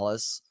to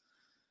Dallas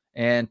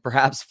and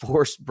perhaps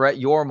force Brett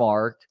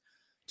Yormark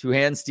to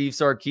hand Steve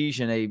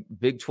Sarkisian a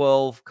Big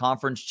 12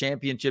 conference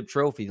championship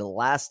trophy, the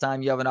last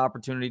time you have an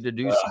opportunity to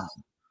do so.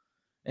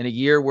 In a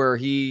year where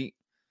he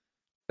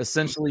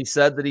essentially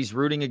said that he's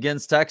rooting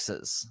against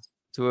Texas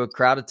to a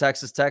crowd of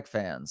Texas Tech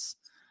fans.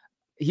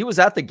 He was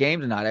at the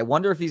game tonight. I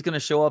wonder if he's going to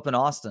show up in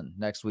Austin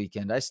next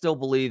weekend. I still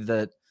believe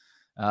that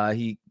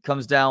he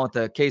comes down with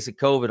a case of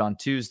COVID on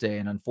Tuesday,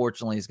 and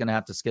unfortunately he's going to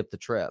have to skip the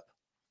trip.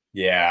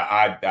 Yeah,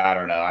 I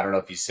don't know. I don't know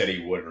if he said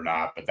he would or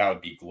not, but that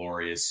would be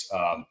glorious.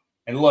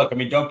 And look, I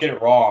mean, don't get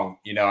it wrong.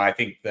 I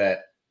think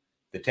that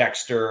the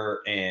Texter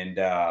and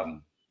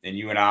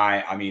you and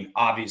I mean,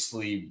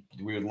 obviously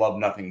we would love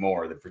nothing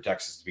more than for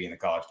Texas to be in the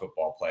college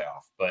football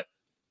playoff, but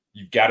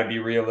you've got to be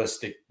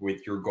realistic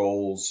with your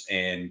goals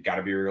and got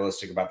to be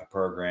realistic about the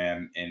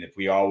program. And if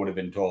we all would have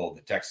been told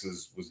that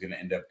Texas was going to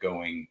end up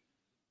going,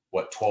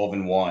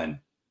 12-1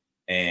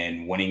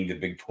 and winning the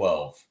Big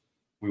 12,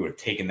 we would have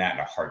taken that in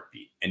a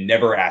heartbeat and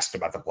never asked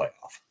about the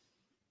playoff.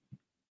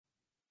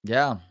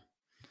 Yeah.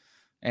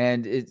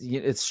 And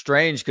it's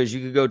strange because you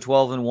could go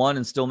 12-1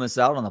 and still miss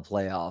out on the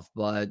playoff.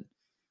 But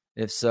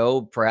if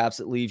so,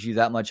 perhaps it leaves you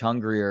that much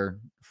hungrier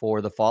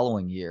for the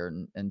following year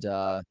and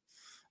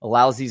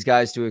allows these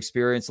guys to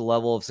experience a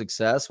level of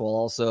success while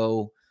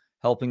also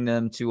helping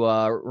them to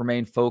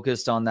remain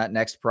focused on that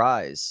next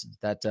prize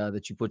that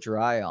you put your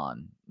eye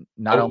on.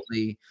 Not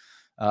only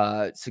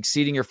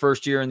succeeding your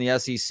first year in the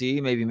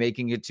SEC, maybe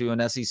making it to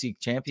an SEC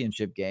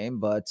championship game,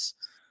 but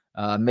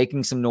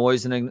making some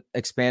noise in an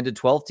expanded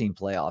 12-team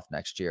playoff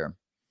next year.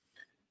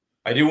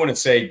 I do want to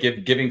say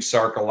giving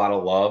Sark a lot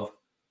of love.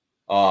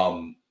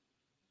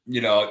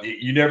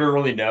 You never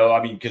really know.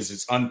 I mean, because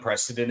it's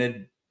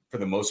unprecedented for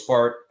the most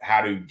part,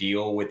 how to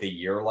deal with a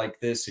year like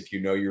this if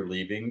you know you're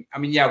leaving. I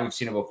mean, yeah, we've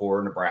seen it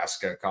before,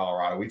 Nebraska,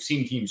 Colorado. We've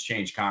seen teams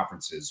change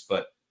conferences,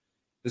 but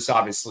this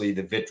obviously,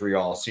 the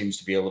vitriol seems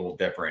to be a little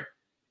different.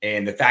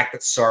 And the fact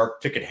that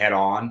Sark took it head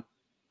on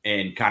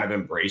and kind of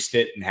embraced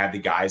it and had the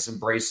guys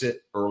embrace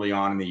it early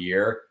on in the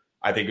year,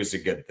 I think was a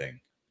good thing.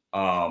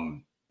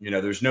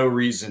 There's no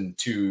reason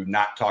to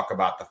not talk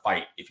about the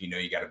fight if you know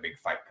you got a big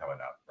fight coming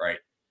up, right?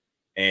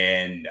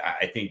 And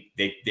I think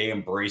they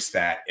embraced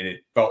that, and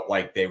it felt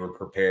like they were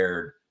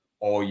prepared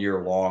all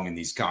year long in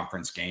these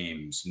conference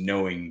games,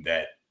 knowing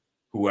that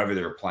whoever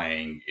they're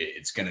playing,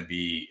 it's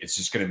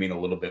just going to mean a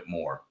little bit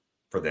more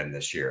for them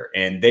this year.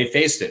 And they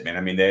faced it, man.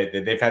 I mean,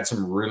 they've had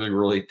some really,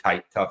 really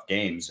tight, tough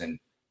games, and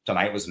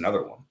tonight was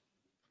another one.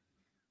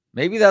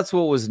 Maybe that's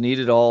what was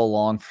needed all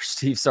along for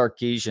Steve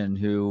Sarkisian,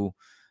 who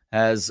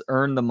has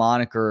earned the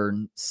moniker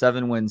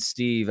 7-win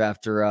Steve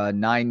after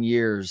 9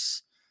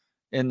 years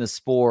in the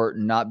sport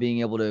and not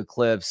being able to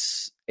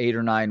eclipse 8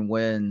 or 9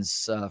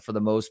 wins for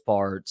the most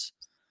part.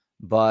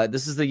 But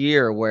this is the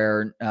year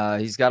where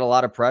he's got a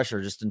lot of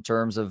pressure just in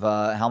terms of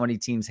how many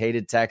teams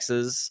hated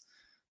Texas,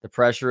 the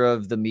pressure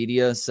of the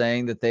media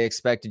saying that they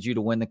expected you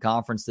to win the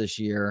conference this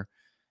year.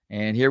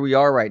 And here we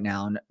are right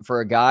now. And for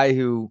a guy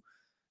who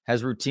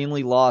has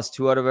routinely lost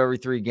 2 out of every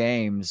 3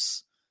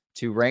 games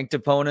to ranked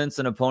opponents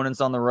and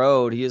opponents on the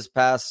road, he has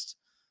passed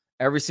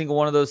every single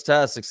one of those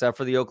tests except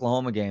for the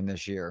Oklahoma game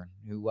this year,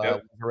 who was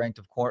a ranked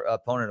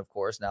opponent, of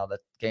course. Now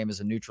that game is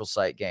a neutral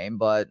site game,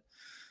 but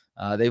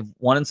They've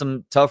won in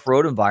some tough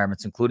road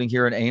environments, including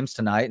here in Ames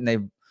tonight, and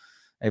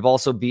they've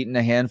also beaten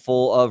a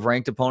handful of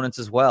ranked opponents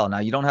as well. Now,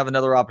 you don't have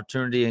another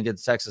opportunity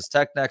against Texas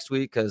Tech next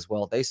week because,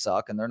 well, they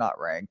suck and they're not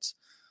ranked.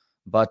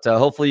 But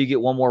hopefully you get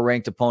one more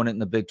ranked opponent in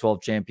the Big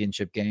 12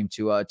 championship game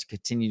to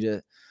continue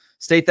to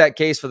state that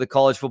case for the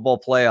college football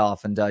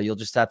playoff, and you'll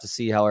just have to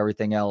see how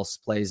everything else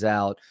plays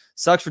out.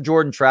 Sucks for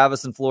Jordan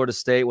Travis in Florida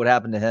State, what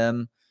happened to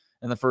him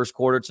in the first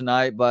quarter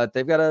tonight, but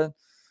they've got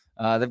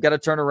to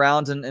turn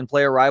around and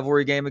play a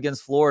rivalry game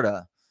against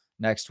Florida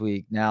next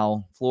week.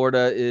 Now,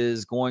 Florida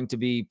is going to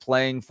be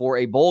playing for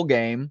a bowl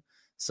game,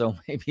 so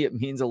maybe it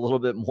means a little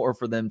bit more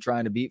for them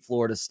trying to beat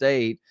Florida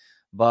State.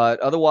 But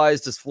otherwise,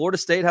 does Florida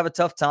State have a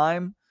tough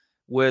time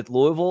with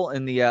Louisville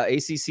in the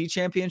ACC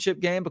championship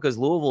game? Because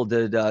Louisville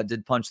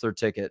did punch their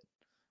ticket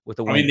with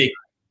a win. I mean,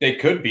 they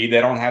could be.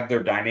 They don't have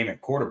their dynamic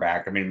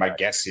quarterback. I mean, my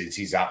guess is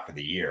he's out for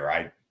the year.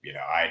 I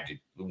did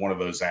one of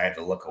those. I had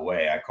to look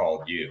away. I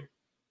called you.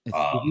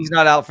 If he's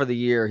not out for the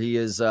year, he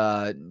is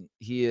the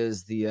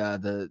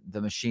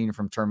machine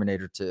from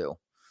Terminator 2.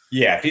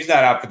 Yeah, if he's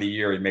not out for the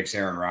year, he makes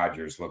Aaron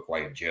Rodgers look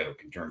like a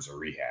joke in terms of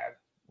rehab.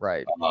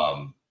 Right.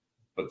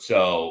 But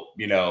so,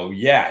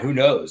 who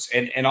knows?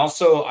 And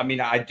also, I mean,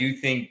 I do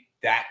think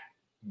that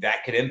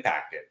could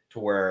impact it to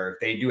where if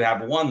they do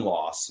have one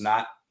loss,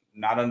 not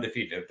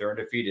undefeated. If they're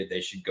undefeated,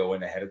 they should go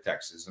in ahead of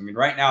Texas. I mean,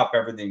 right now, if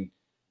everything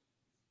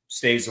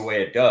stays the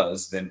way it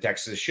does, then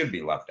Texas should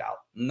be left out.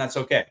 And that's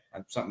okay.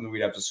 That's something that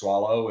we'd have to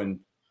swallow. And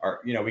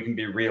we can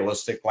be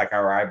realistic like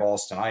our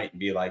eyeballs tonight and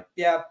be like,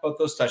 yeah, both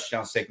those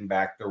touchdowns taken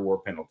back, there were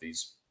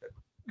penalties.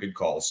 Good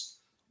calls.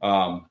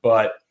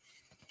 But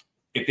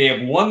if they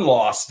have one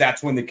loss,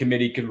 that's when the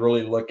committee can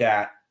really look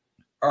at,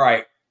 all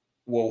right,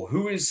 well,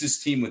 who is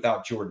this team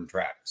without Jordan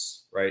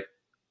Travis, right?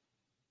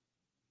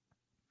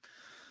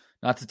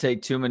 Not to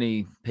take too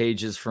many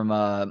pages from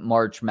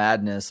March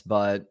Madness,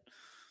 but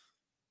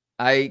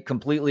I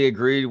completely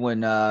agreed when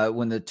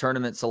the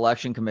tournament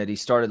selection committee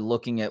started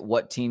looking at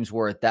what teams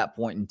were at that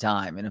point in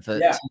time. And if a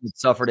team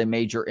suffered a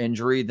major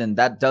injury, then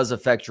that does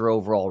affect your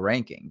overall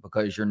ranking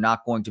because you're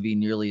not going to be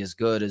nearly as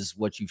good as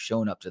what you've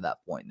shown up to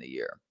that point in the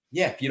year.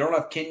 Yeah, if you don't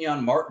have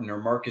Kenyon Martin or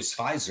Marcus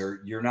Fizer,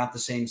 you're not the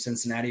same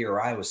Cincinnati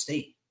or Iowa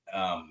State.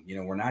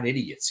 We're not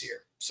idiots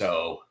here.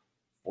 So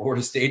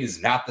Florida State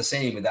is not the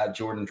same without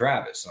Jordan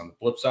Travis. On the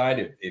flip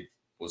side, if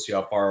we'll see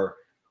how far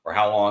or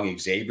how long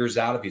Xavier's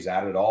out, if he's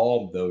out at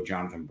all, though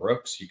Jonathan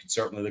Brooks, you could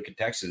certainly look at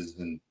Texas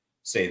and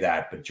say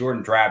that. But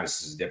Jordan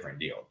Travis is a different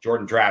deal.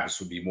 Jordan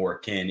Travis would be more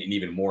akin and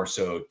even more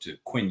so to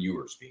Quinn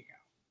Ewers being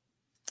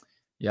out.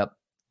 Yep.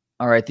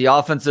 All right, the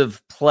offensive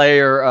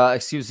play of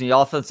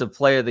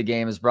the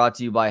game is brought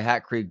to you by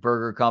Hat Creek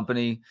Burger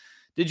Company.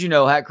 Did you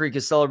know Hat Creek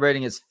is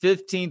celebrating its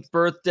 15th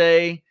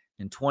birthday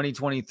in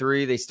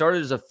 2023? They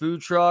started as a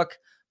food truck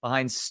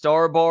behind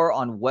Star Bar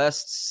on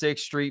West 6th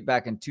Street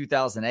back in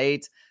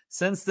 2008.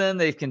 Since then,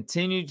 they've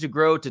continued to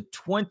grow to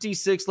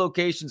 26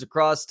 locations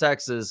across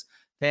Texas,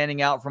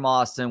 panning out from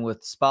Austin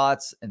with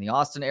spots in the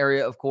Austin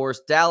area, of course,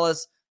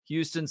 Dallas,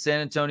 Houston,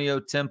 San Antonio,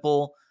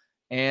 Temple,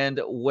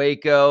 and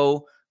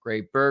Waco.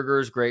 Great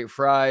burgers, great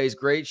fries,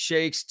 great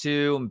shakes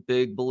too. I'm a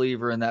big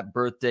believer in that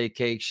birthday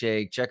cake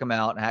shake. Check them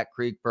out, Hat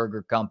Creek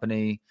Burger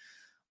Company.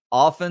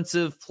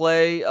 Offensive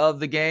play of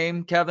the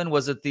game, Kevin,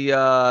 was it the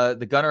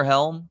Gunnar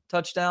Helm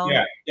touchdown?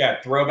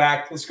 Yeah,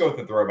 throwback. Let's go with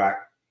the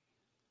throwback.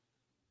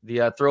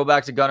 The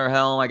throwback to Gunnar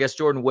Helm. I guess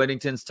Jordan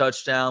Whittington's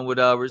touchdown would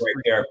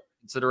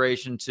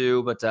consideration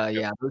too. But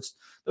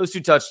those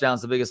two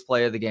touchdowns, the biggest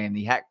play of the game.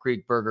 The Hat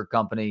Creek Burger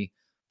Company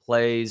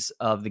plays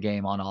of the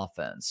game on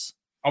offense.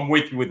 I'm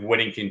with you with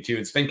Whittington, too.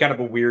 It's been kind of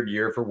a weird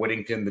year for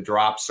Whittington. The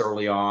drops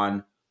early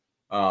on.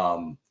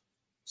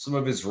 Some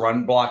of his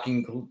run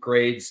blocking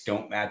grades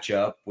don't match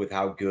up with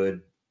how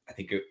good I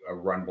think a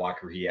run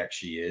blocker he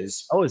actually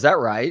is. Oh, is that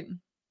right?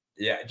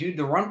 Yeah, dude,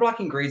 the run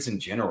blocking grades in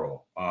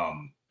general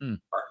aren't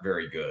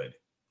very good.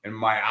 And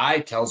my eye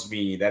tells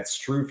me that's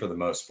true for the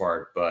most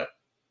part. But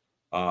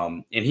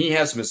and he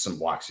has missed some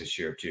blocks this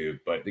year, too.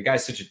 But the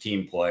guy's such a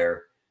team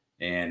player.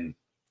 And,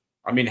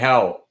 I mean,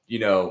 hell,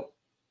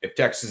 if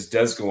Texas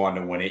does go on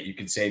to win it, you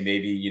could say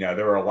maybe,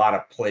 there were a lot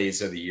of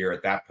plays of the year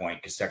at that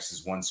point because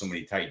Texas won so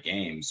many tight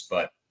games.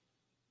 But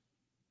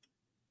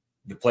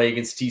the play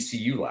against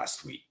TCU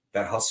last week,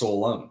 that hustle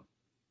alone,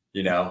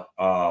 there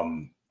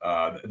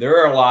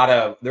are a lot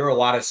of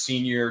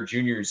junior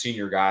and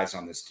senior guys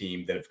on this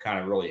team that have kind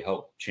of really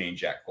helped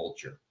change that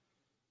culture.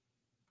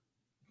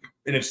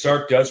 And if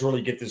Sark does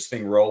really get this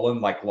thing rolling,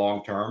 like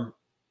long term,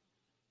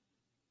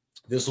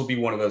 this will be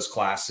one of those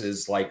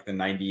classes like the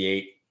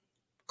 98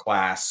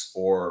 class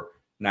or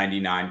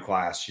 99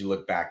 class you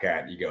look back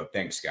at and you go,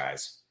 thanks,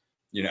 guys.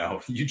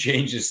 You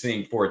changed this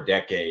thing for a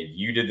decade.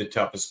 You did the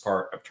toughest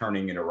part of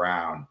turning it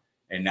around,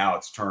 and now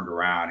it's turned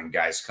around and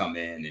guys come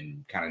in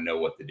and kind of know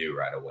what to do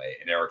right away,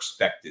 and they're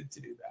expected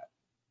to do that.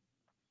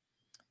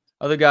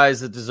 Other guys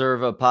that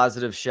deserve a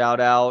positive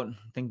shout out,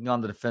 thinking on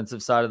the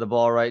defensive side of the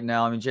ball right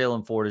now. I mean,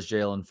 Jalen Ford is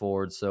Jalen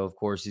Ford, so of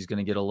course he's going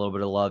to get a little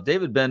bit of love.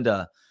 David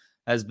Benda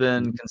has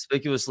been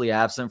conspicuously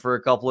absent for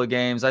a couple of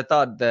games. I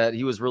thought that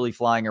he was really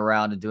flying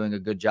around and doing a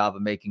good job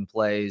of making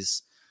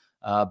plays,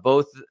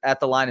 both at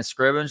the line of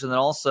scrimmage, and then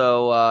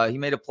also he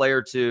made a play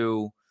or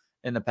two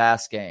in the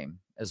pass game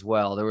as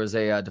well. There was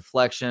a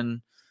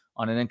deflection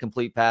on an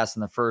incomplete pass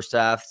in the first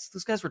half.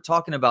 Those guys were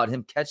talking about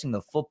him catching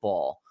the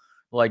football.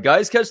 Like,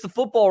 guys catch the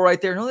football right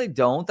there. No, they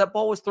don't. That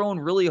ball was thrown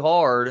really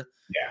hard.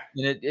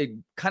 Yeah. And it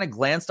kind of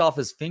glanced off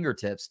his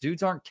fingertips.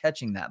 Dudes aren't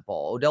catching that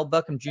ball. Odell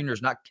Beckham Jr.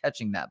 is not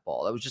catching that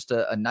ball. That was just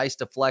a nice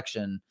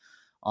deflection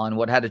on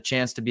what had a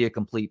chance to be a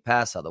complete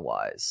pass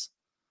otherwise.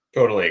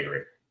 Totally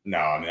agree. No,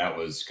 I mean, that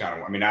was kind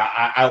of, I mean,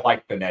 I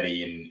like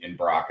Benetti and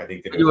Brock. I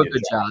think they do a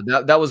good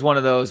job. That was one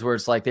of those where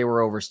it's like they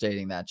were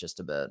overstating that just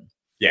a bit.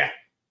 Yeah.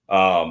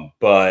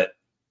 But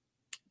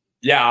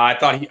yeah, I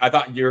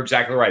thought you're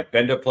exactly right.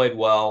 Benda played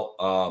well.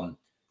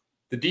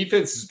 The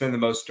defense has been the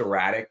most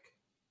erratic.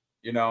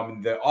 You know, I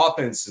mean, the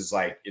offense is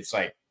like, it's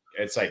like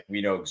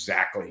we know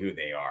exactly who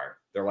they are.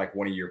 They're like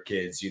one of your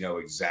kids. You know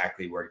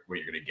exactly what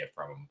you're going to get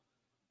from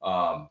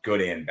them,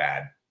 good and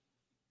bad.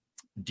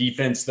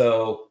 Defense,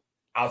 though,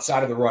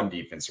 outside of the run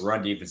defense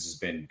has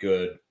been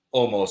good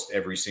almost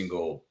every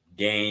single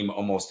game,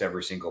 almost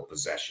every single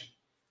possession.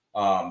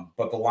 But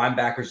the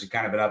linebackers have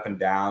kind of been up and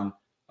down,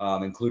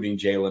 including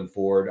Jalen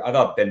Ford. I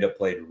thought Benda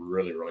played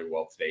really, really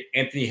well today.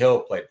 Anthony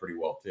Hill played pretty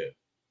well too.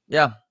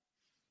 Yeah,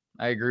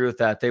 I agree with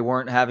that. They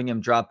weren't having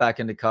him drop back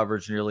into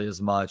coverage nearly as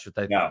much, which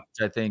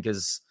I think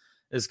is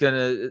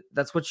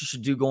that's what you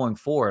should do going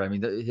forward. I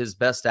mean, his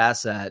best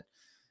asset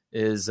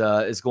is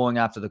going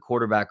after the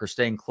quarterback or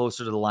staying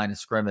closer to the line of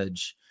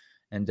scrimmage.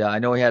 And I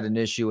know he had an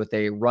issue with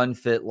a run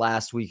fit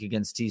last week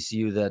against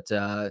TCU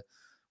that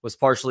was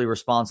partially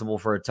responsible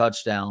for a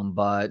touchdown,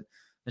 but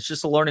it's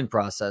just a learning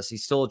process.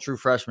 He's still a true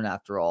freshman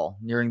after all,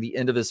 nearing the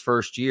end of his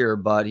first year,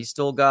 but he's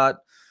still got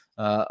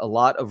a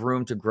lot of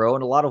room to grow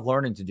and a lot of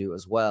learning to do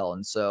as well.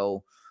 And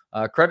so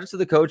credit to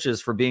the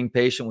coaches for being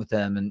patient with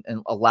him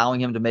and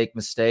allowing him to make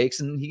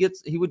mistakes. And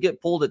he would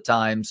get pulled at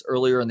times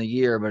earlier in the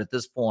year, but at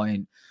this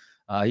point,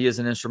 he is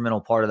an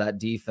instrumental part of that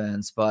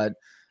defense. But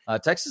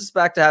Texas is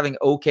back to having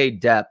okay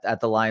depth at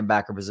the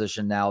linebacker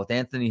position now, with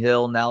Anthony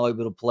Hill now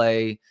able to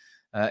play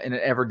in an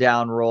ever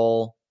down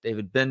role.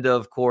 David Benda,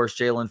 of course,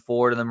 Jalen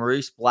Ford, and then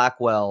Maurice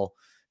Blackwell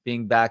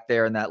being back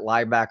there in that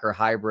linebacker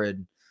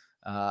hybrid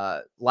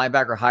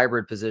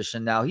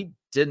position. Now, he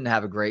didn't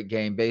have a great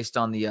game based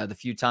on the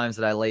few times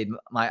that I laid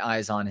my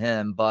eyes on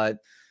him, but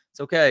it's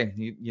okay.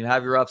 You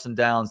have your ups and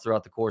downs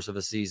throughout the course of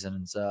a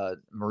season. And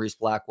Maurice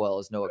Blackwell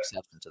is no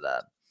exception to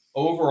that.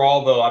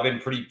 Overall, though, I've been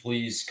pretty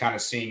pleased kind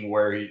of seeing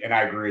where and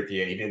I agree with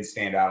you, he didn't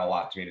stand out a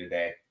lot to me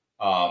today.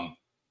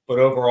 But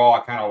overall,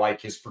 I kind of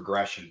like his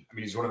progression. I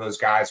mean, he's one of those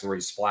guys where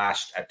he's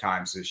flashed at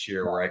times this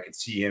year where I could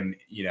see him,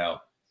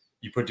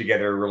 you put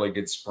together a really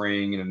good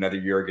spring and another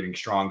year getting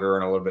stronger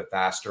and a little bit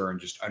faster and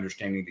just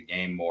understanding the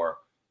game more.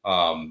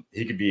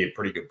 He could be a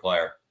pretty good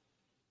player.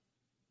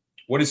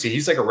 What is he?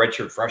 He's like a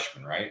redshirt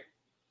freshman, right?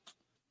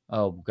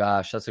 Oh,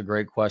 gosh, that's a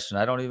great question.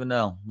 I don't even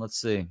know.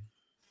 Let's see.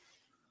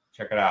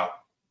 Check it out.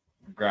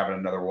 I'm grabbing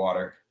another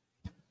water.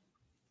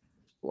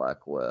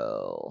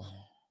 Blackwell.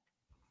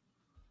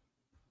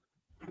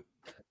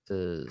 He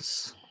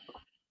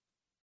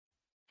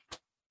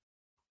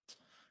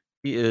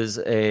is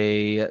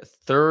a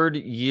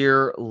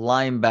third-year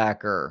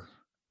linebacker.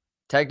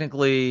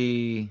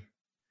 Technically,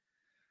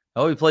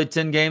 he played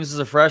 10 games as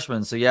a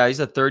freshman. So, yeah,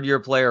 he's a third-year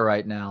player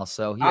right now.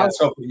 So, I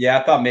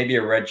thought maybe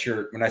a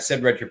redshirt. When I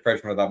said redshirt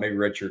freshman, I thought maybe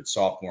redshirt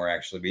sophomore,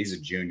 actually. But he's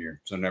a junior,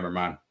 so never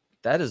mind.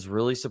 That is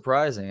really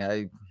surprising.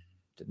 I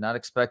did not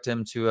expect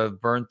him to have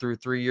burned through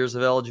 3 years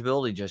of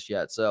eligibility just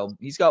yet. So,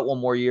 he's got one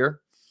more year.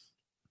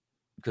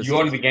 You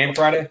going to the game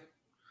Friday?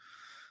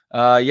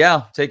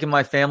 Yeah, taking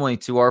my family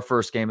to our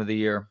first game of the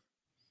year.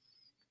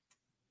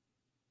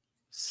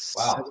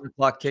 Wow. 7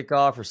 o'clock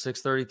kickoff or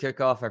 6:30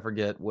 kickoff, I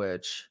forget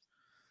which.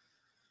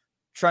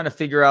 Trying to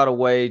figure out a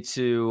way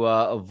to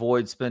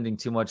avoid spending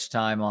too much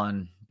time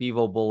on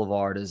Bevo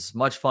Boulevard. As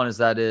much fun as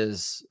that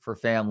is for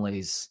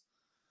families,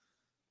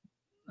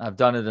 I've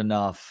done it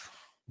enough.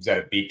 Is that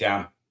a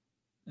beatdown?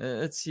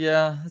 It's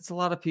a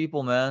lot of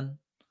people, man.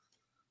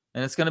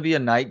 And it's going to be a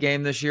night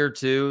game this year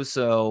too,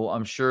 so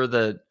I'm sure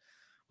that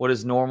what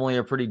is normally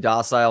a pretty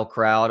docile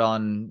crowd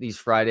on these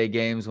Friday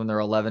games when they're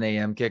 11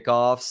 a.m.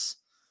 kickoffs,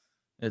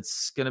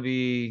 it's going to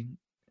be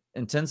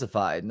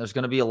intensified. And there's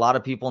going to be a lot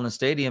of people in the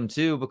stadium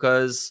too,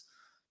 because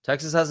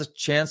Texas has a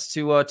chance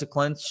to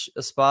clinch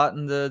a spot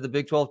in the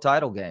Big 12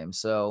 title game.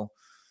 So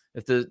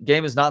if the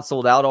game is not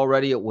sold out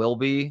already, it will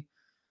be.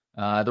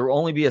 There will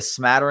only be a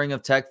smattering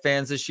of Tech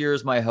fans this year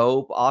is my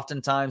hope.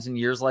 Oftentimes in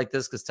years like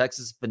this, because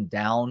Texas has been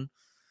down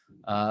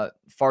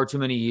far too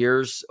many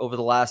years over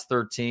the last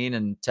 13,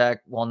 and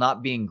Tech, while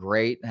not being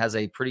great, has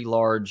a pretty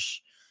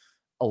large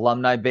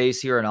alumni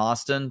base here in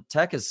Austin.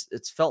 Tech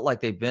it's felt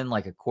like they've been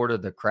like a quarter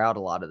of the crowd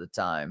a lot of the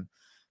time,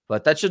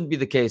 but that shouldn't be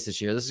the case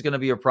this year. This is going to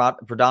be a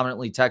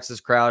predominantly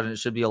Texas crowd, and it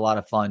should be a lot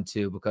of fun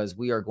too, because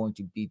we are going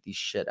to beat the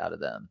shit out of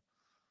them.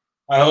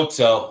 I hope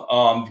so.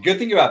 The good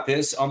thing about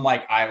this,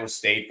 unlike Iowa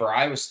State, for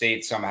Iowa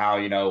State, somehow,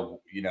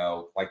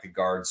 like the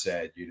guard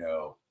said,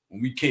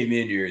 when we came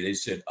in here, they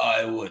said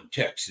Iowa and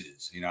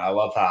Texas. I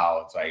love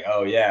how it's like,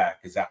 oh yeah,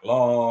 because that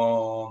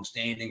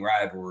long-standing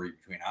rivalry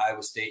between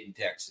Iowa State and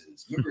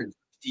Texas. Remember in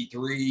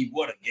 '53,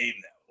 what a game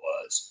that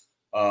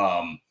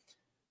was.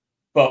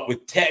 But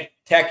with Tech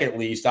at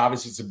least,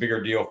 obviously it's a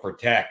bigger deal for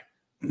Tech,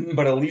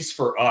 but at least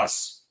for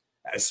us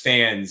as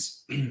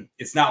fans,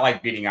 it's not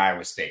like beating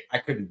Iowa State. I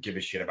couldn't give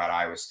a shit about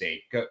Iowa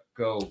State.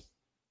 Go.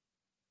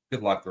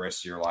 Good luck the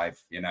rest of your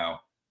life.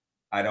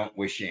 I don't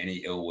wish you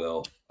any ill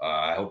will.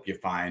 I hope you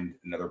find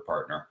another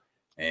partner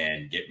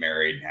and get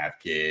married and have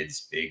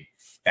kids, big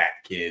fat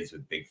kids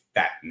with big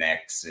fat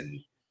necks, and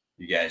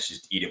you guys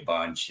just eat a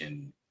bunch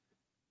and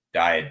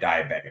die a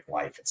diabetic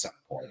life at some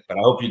point. But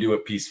I hope you do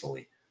it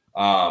peacefully.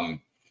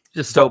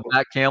 Just so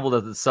Matt Campbell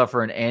doesn't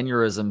suffer an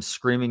aneurysm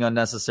screaming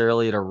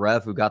unnecessarily at a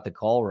ref who got the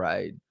call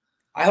right.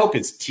 I hope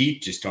his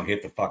teeth just don't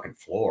hit the fucking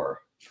floor.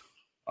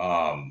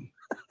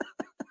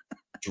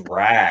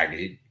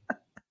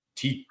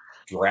 Teeth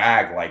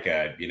drag like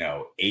a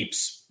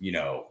ape's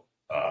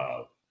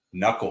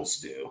knuckles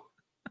do.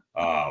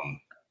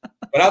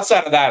 But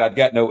outside of that, I've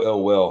got no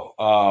ill will.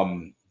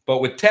 But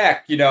with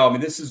Tech,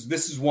 this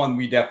is one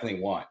we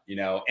definitely want,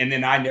 and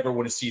then I never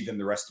want to see them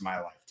the rest of my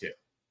life too.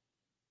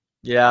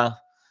 Yeah.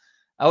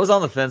 I was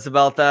on the fence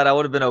about that. I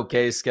would have been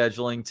okay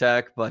scheduling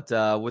Tech, but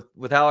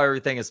with how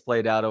everything has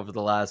played out over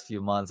the last few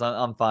months,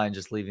 I'm fine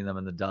just leaving them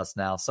in the dust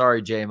now.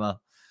 Sorry, Jama.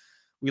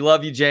 We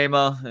love you,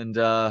 Jama, and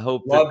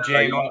hope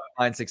that you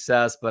find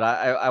success. But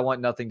I want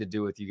nothing to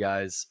do with you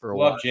guys for a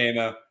while. Love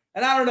Jama,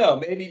 and I don't know.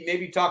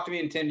 Maybe talk to me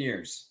in 10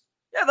 years.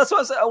 Yeah, that's what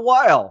I said. A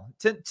while,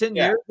 10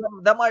 years,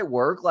 that might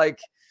work.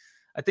 Like,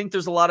 I think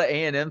there's a lot of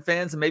A&M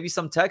fans and maybe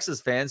some Texas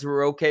fans who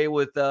are okay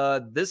with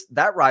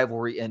that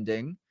rivalry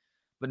ending.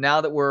 But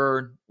now that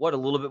we're, a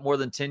little bit more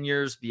than 10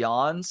 years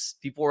beyond,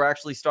 people are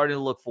actually starting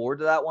to look forward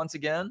to that once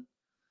again.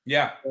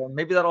 Yeah.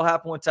 Maybe that'll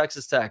happen with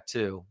Texas Tech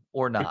too,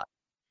 or not.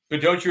 But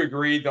don't you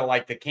agree that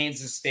like the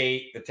Kansas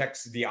State, the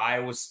Texas, the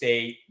Iowa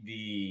State,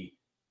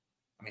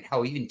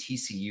 how even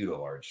TCU to a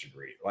large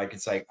degree, like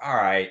it's like, all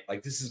right,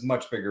 like this is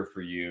much bigger for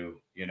you.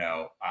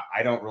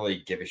 I don't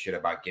really give a shit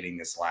about getting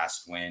this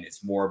last win.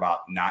 It's more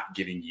about not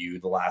giving you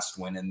the last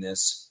win in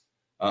this.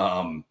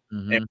 And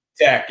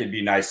Tech, it'd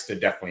be nice to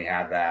definitely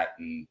have that,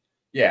 and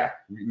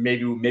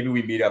maybe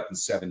we meet up in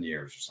 7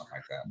 years or something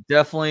like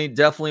that.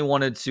 Definitely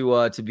wanted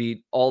to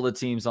beat all the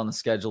teams on the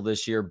schedule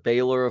this year.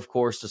 Baylor, of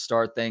course, to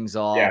start things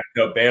off. Yeah,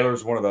 no,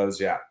 Baylor's one of those.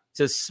 Yeah,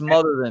 to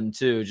smother them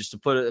too, just to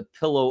put a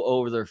pillow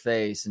over their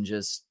face and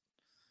just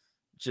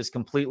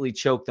completely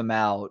choke them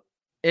out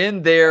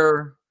in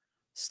their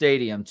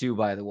stadium too.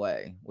 By the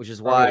way, which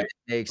is why it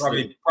makes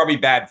probably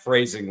bad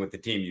phrasing with the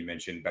team you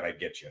mentioned, but I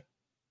get you.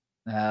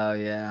 Oh,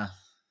 yeah.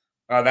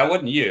 That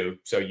wasn't you,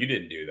 so you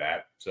didn't do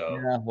that. So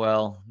yeah,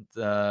 well,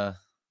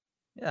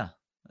 yeah,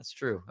 that's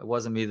true. It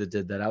wasn't me that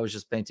did that. I was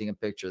just painting a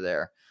picture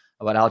there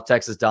about how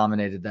Texas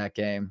dominated that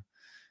game,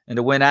 and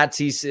to win at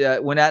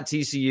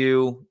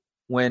TCU,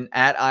 win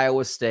at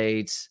Iowa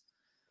State.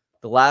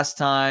 The last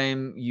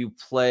time you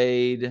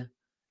played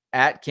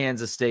at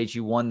Kansas State,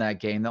 you won that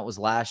game. That was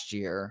last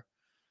year.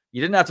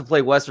 You didn't have to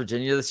play West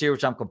Virginia this year,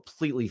 which I'm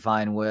completely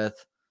fine with.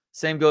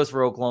 Same goes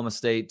for Oklahoma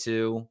State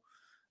too.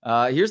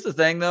 Here's the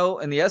thing, though.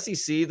 In the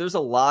SEC, there's a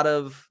lot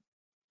of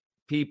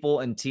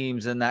people and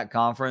teams in that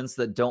conference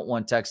that don't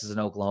want Texas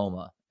and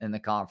Oklahoma in the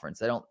conference.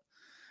 They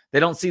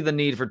don't see the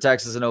need for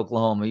Texas and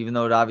Oklahoma, even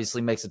though it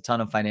obviously makes a ton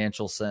of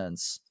financial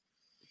sense.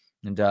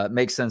 And it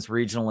makes sense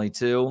regionally,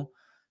 too.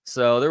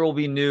 So there will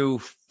be new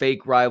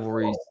fake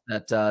rivalries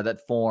that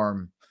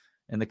form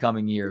in the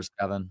coming years,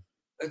 Kevin.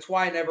 That's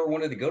why I never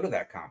wanted to go to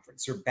that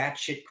conference. They're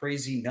batshit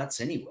crazy nuts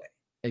anyway.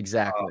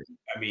 Exactly.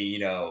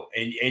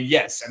 And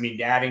yes,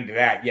 adding to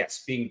that,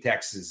 yes, being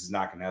Texas is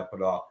not going to help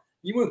at all.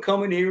 You want to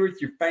come in here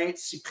with your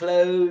fancy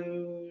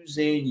clothes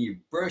and you're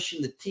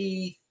brushing the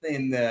teeth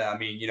and no,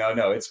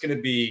 it's going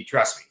to be,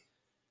 trust me.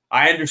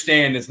 I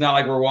understand it's not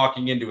like we're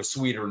walking into a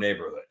sweeter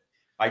neighborhood.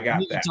 I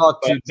got that.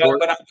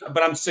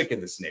 But I'm sick of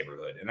this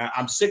neighborhood, and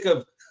I'm sick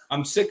of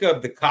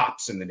the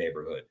cops in the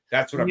neighborhood.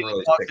 That's what I'm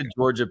really sick of.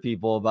 Georgia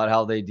people about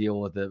how they deal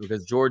with it,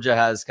 because Georgia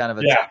has kind of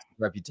a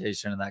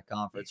reputation in that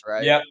conference,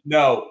 right? Yep.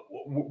 No,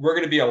 we're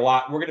going to be a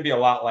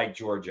lot like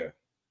Georgia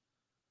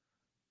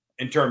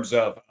in terms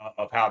of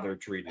how they're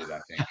treated, I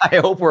think. I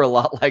hope we're a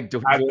lot like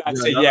Georgia. I'd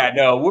say,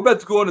 we're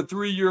about to go on a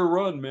 3-year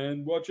run,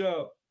 man. Watch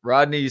out.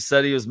 Rodney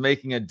said he was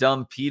making a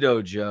dumb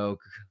pedo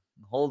joke.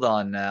 Hold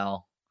on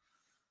now.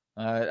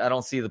 I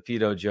don't see the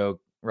pedo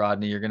joke,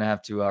 Rodney. You're going to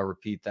have to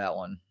repeat that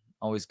one.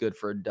 Always good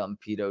for a dumb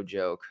pedo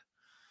joke.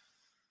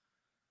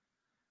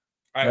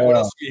 All right, what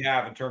else do we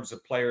have in terms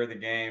of play of the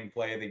game?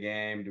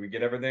 Do we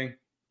get everything?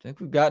 I think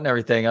we've gotten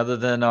everything other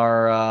than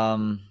our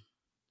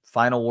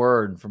final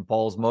word from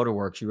Paul's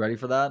Motorworks. You ready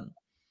for that?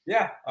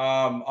 Yeah.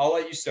 I'll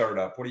let you start it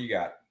up. What do you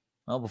got?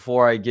 Well,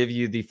 before I give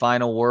you the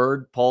final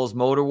word, Paul's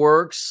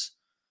Motorworks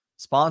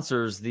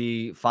sponsors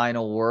the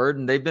final word,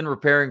 and they've been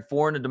repairing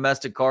foreign and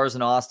domestic cars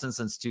in Austin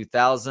since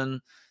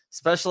 2000.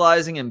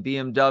 specializing in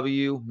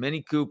BMW,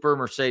 Mini Cooper,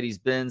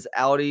 Mercedes-Benz,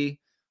 Audi,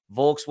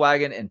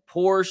 Volkswagen, and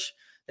Porsche.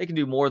 They can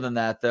do more than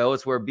that, though.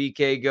 It's where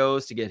BK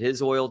goes to get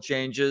his oil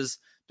changes.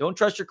 Don't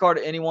trust your car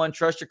to anyone.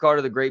 Trust your car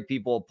to the great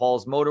people at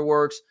Paul's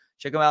Motorworks.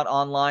 Check them out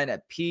online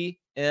at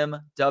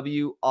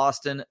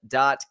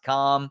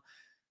pmwaustin.com.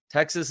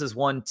 Texas has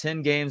won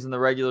 10 games in the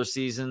regular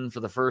season for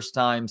the first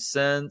time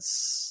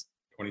since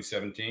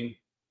 2017.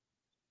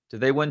 Did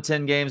they win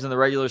 10 games in the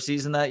regular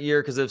season that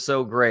year? Because if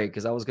so, great,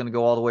 because I was going to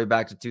go all the way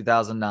back to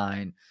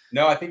 2009.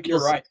 No, I think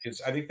you're right,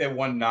 because I think they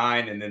won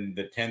 9, and then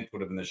the 10th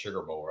would have been the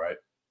Sugar Bowl, right?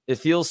 It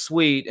feels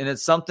sweet, and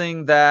it's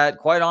something that,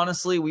 quite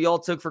honestly, we all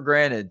took for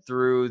granted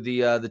through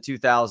the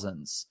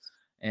 2000s.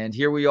 And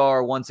here we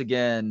are once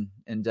again,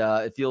 and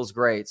it feels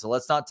great. So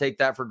let's not take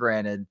that for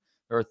granted.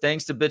 There are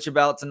things to bitch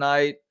about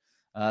tonight,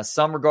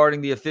 some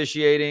regarding the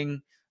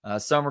officiating,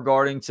 some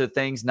regarding to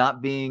things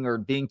not being or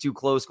being too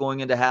close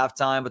going into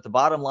halftime. But the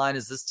bottom line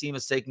is this team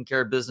is taking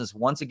care of business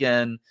once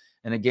again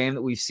in a game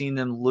that we've seen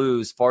them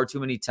lose far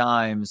too many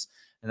times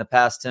in the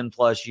past 10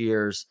 plus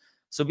years.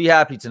 So be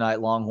happy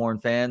tonight, Longhorn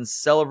fans.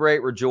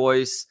 Celebrate,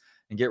 rejoice,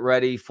 and get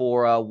ready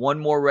for one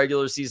more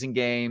regular season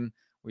game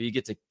where you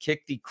get to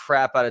kick the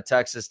crap out of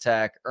Texas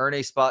Tech, earn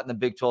a spot in the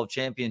Big 12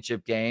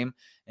 championship game,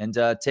 and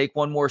take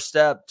one more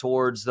step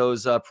towards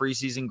those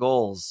preseason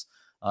goals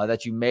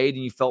that you made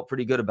and you felt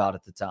pretty good about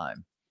at the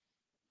time.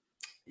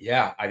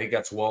 Yeah, I think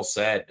that's well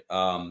said.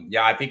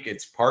 I think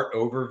it's part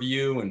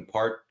overview and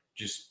part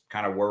just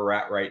kind of where we're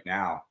at right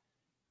now.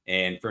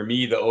 And for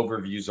me, the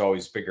overview is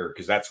always bigger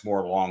because that's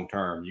more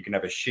long-term. You can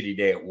have a shitty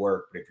day at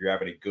work, but if you're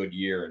having a good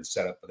year and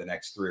set up for the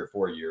next 3 or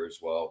 4 years,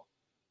 well,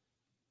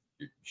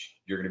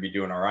 you're going to be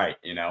doing all right,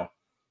 or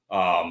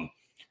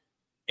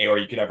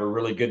you could have a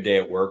really good day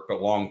at work,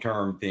 but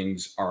long-term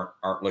things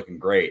aren't looking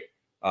great.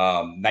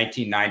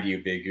 1990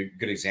 would be a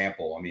good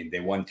example. I mean, they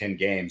won 10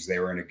 games. They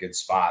were in a good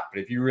spot, but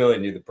if you really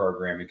knew the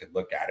program and could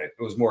look at it,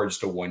 it was more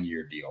just a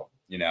 1-year deal,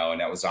 and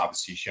that was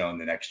obviously shown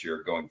the next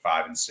year going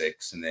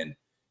 5-6. And then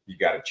you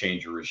got to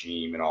change your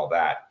regime and all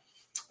that.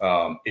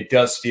 It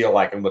does feel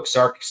like, and look,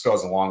 Sark still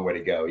has a long way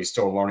to go. He's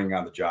still learning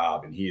on the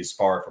job, and he is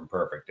far from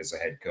perfect as a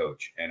head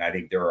coach. And I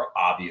think there are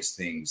obvious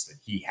things that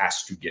he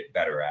has to get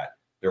better at.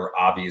 There are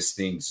obvious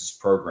things his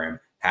program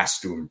has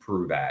to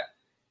improve at.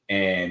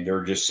 And there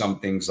are just some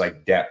things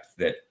like depth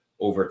that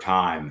over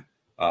time,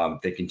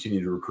 they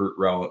continue to recruit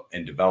well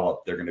and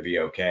develop, they're going to be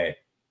okay.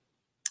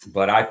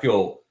 But I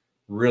feel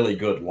really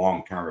good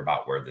long-term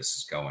about where this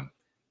is going.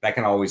 That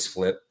can always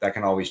flip. That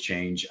can always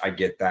change. I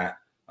get that.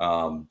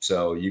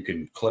 So you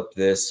can clip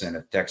this, and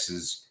if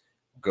Texas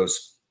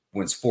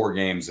wins 4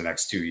 games the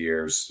next 2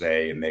 years,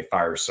 and they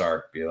fire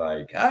Sark, be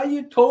like,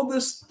 you told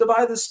us to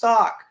buy the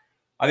stock.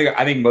 I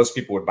think most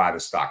people would buy the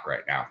stock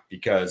right now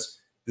because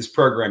this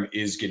program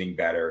is getting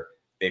better.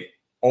 They've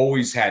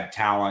always had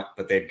talent,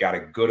 but they've got a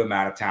good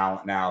amount of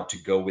talent now to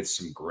go with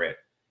some grit.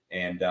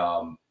 And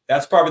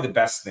that's probably the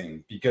best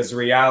thing, because the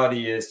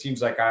reality is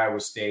teams like Iowa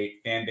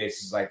State, fan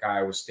bases like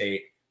Iowa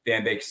State,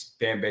 fan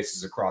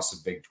bases across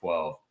the Big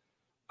 12.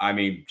 I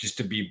mean, just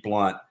to be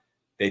blunt,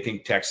 they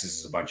think Texas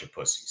is a bunch of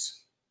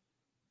pussies.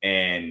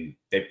 And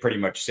they pretty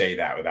much say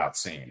that without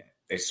saying it.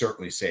 They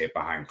certainly say it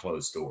behind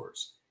closed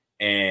doors.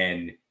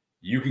 And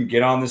you can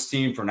get on this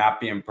team for not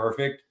being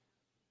perfect.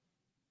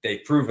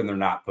 They've proven they're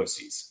not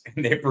pussies.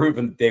 And they've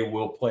proven that they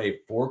will play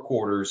 4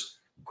 quarters,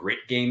 grit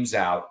games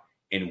out,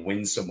 and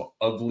win some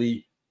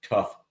ugly,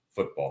 tough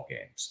football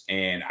games.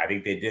 And I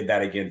think they did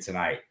that again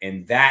tonight.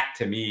 And that,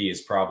 to me,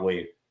 is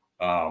probably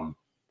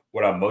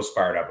what I'm most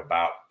fired up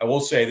about. I will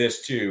say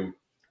this, too.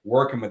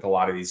 Working with a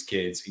lot of these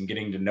kids and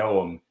getting to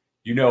know them,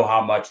 you know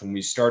how much when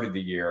we started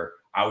the year,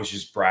 I was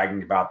just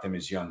bragging about them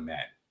as young men,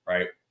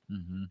 right?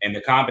 Mm-hmm. And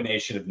the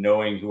combination of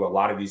knowing who a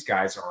lot of these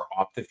guys are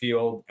off the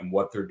field and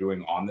what they're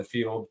doing on the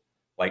field,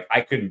 like,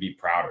 I couldn't be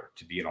prouder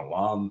to be an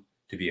alum,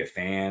 to be a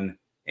fan,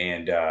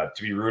 and to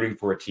be rooting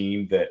for a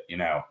team that,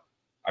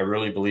 I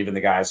really believe in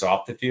the guys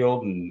off the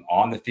field, and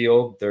on the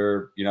field,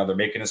 they're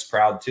making us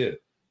proud too.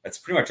 That's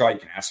pretty much all you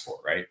can ask for,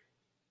 right?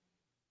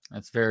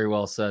 That's very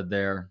well said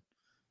there.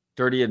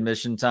 Dirty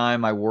admission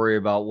time. I worry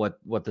about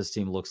what this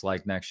team looks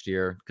like next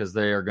year, because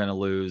they are going to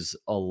lose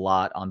a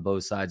lot on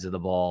both sides of the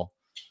ball.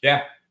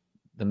 Yeah.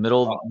 The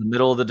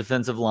middle of the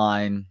defensive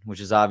line, which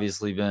has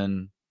obviously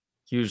been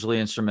hugely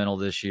instrumental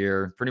this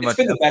year. It's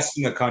been the best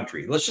in the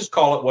country. Let's just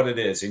call it what it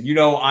is. And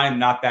I'm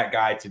not that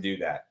guy to do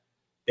that.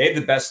 They have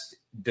the best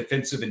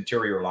defensive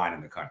interior line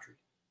in the country.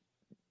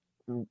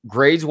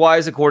 Grades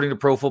wise, according to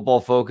Pro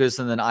Football Focus,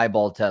 and then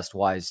eyeball test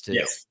wise too.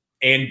 Yes.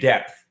 And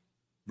depth.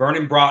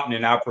 Vernon Broughton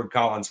and Alfred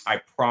Collins, I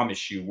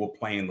promise you, will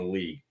play in the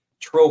league.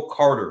 Terrell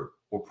Carter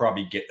will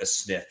probably get a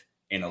sniff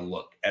and a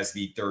look as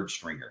the third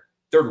stringer.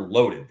 They're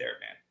loaded there,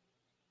 man.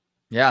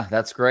 Yeah,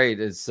 that's great.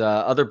 It's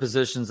other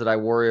positions that I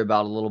worry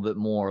about a little bit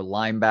more.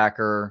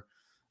 Linebacker,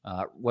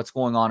 what's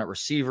going on at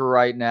receiver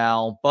right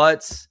now.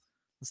 But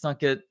let's not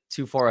get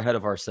too far ahead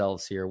of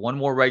ourselves here. One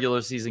more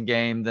regular season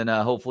game, then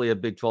hopefully a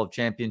Big 12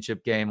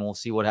 championship game. And we'll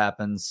see what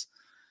happens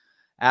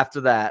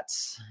after that.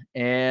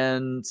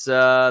 And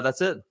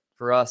that's it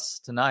for us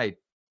tonight.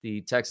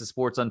 the Texas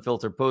Sports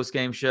Unfiltered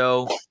postgame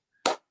show.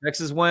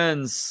 Texas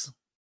wins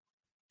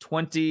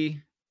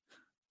 26-16.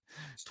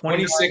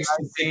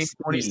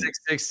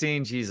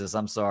 Jesus,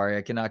 I'm sorry.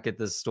 I cannot get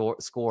this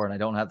score, and I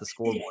don't have the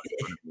scoreboard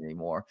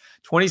anymore.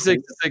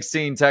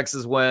 26-16,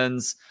 Texas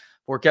wins.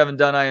 For Kevin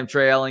Dunn, I am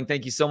Trey Elling.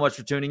 Thank you so much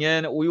for tuning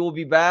in. We will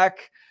be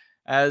back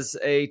as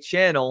a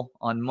channel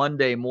on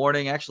Monday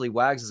morning. Actually,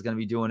 Wags is going to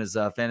be doing his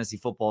fantasy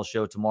football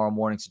show tomorrow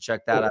morning, so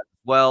check that out as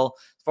well.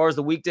 As far as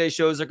the weekday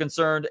shows are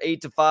concerned, 8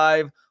 to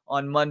 5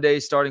 on Monday,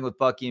 starting with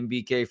Bucky and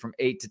BK from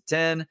 8 to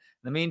 10. In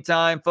the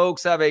meantime,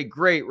 folks, have a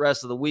great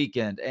rest of the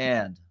weekend,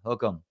 and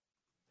hook 'em.